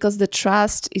 correct? Because the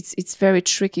trust, it's very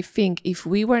tricky thing. If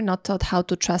we were not taught how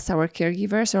to trust our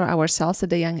caregivers or ourselves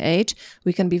at a young age,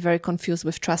 we can be very confused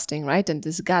with trusting, right? And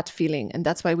this gut feeling. And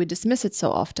that's why we dismiss it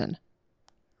so often,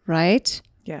 right?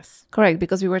 Yes. Correct.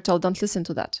 Because we were told, don't listen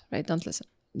to that, right? Don't listen.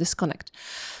 Disconnect.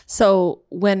 So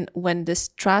when this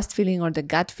trust feeling or the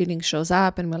gut feeling shows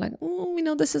up and we're like,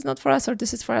 this is not for us or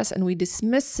this is for us, and we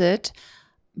dismiss it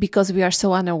because we are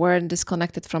so unaware and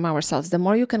disconnected from ourselves. The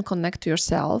more you can connect to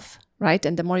yourself, right?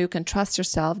 And the more you can trust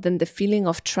yourself, then the feeling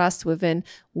of trust with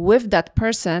that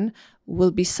person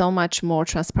will be so much more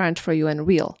transparent for you and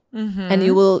real. And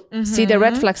you will see the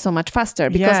red flags so much faster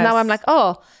because now I'm like,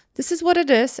 oh, this is what it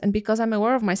is. And because I'm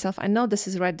aware of myself, I know this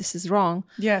is right, this is wrong.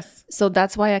 Yes. So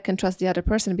that's why I can trust the other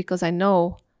person, because I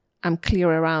know I'm clear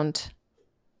around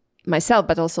myself,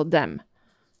 but also them.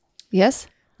 Yes?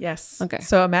 Yes. Okay.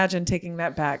 So imagine taking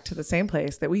that back to the same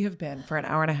place that we have been for an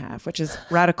hour and a half, which is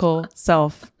radical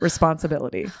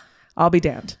self-responsibility. I'll be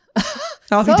damned.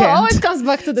 I'll So be it damned. always comes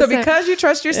back to the So same. because you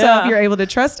trust yourself, Yeah. you're able to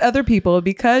trust other people.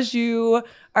 Because you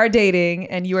are dating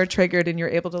and you are triggered and you're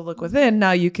able to look within,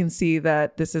 now you can see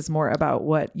that this is more about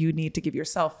what you need to give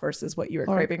yourself versus what you are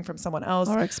craving from someone else.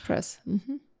 Or express.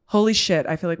 Holy shit,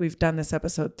 I feel like we've done this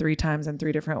episode 3 times in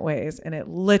 3 different ways, and it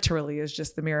literally is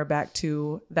just the mirror back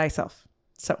to thyself.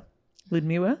 So,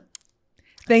 Ludmila,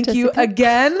 thank you Jessica.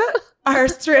 again, our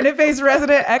Stranded Phase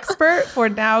resident expert, for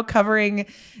now covering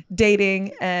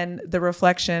dating and the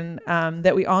reflection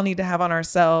that we all need to have on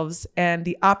ourselves and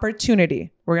the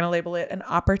opportunity. We're going to label it an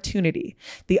opportunity.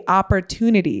 The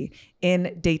opportunity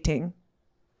in dating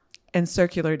and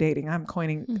circular dating. I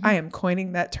am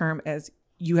coining that term as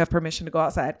you have permission to go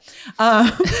outside.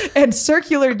 And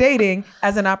circular dating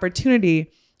as an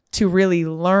opportunity to really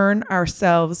learn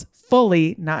ourselves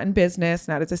fully, not in business,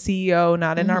 not as a CEO,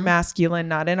 not in our masculine,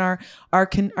 not in our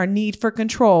need for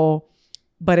control,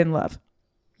 but in love.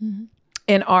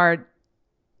 In our,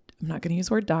 I'm not going to use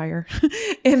the word dire,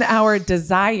 in our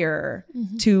desire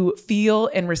to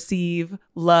feel and receive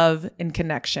love and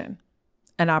connection,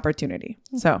 an opportunity.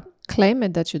 So Claim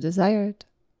it that you desire it.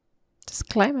 Just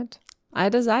claim it. I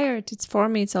desire it. It's for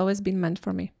me. It's always been meant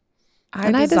for me.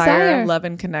 I desire love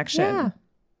and connection. Yeah.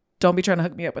 Don't be trying to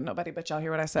hook me up with nobody, but y'all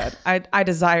hear what I said. I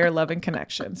desire love and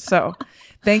connection. So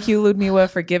thank you, Ludmila,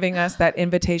 for giving us that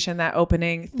invitation, that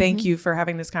opening. Thank you for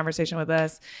having this conversation with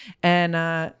us.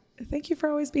 And thank you for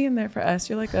always being there for us.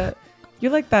 You're like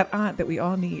that aunt that we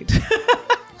all need.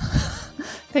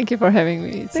 Thank you for having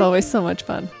me. It's always so much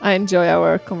fun. I enjoy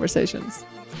our conversations.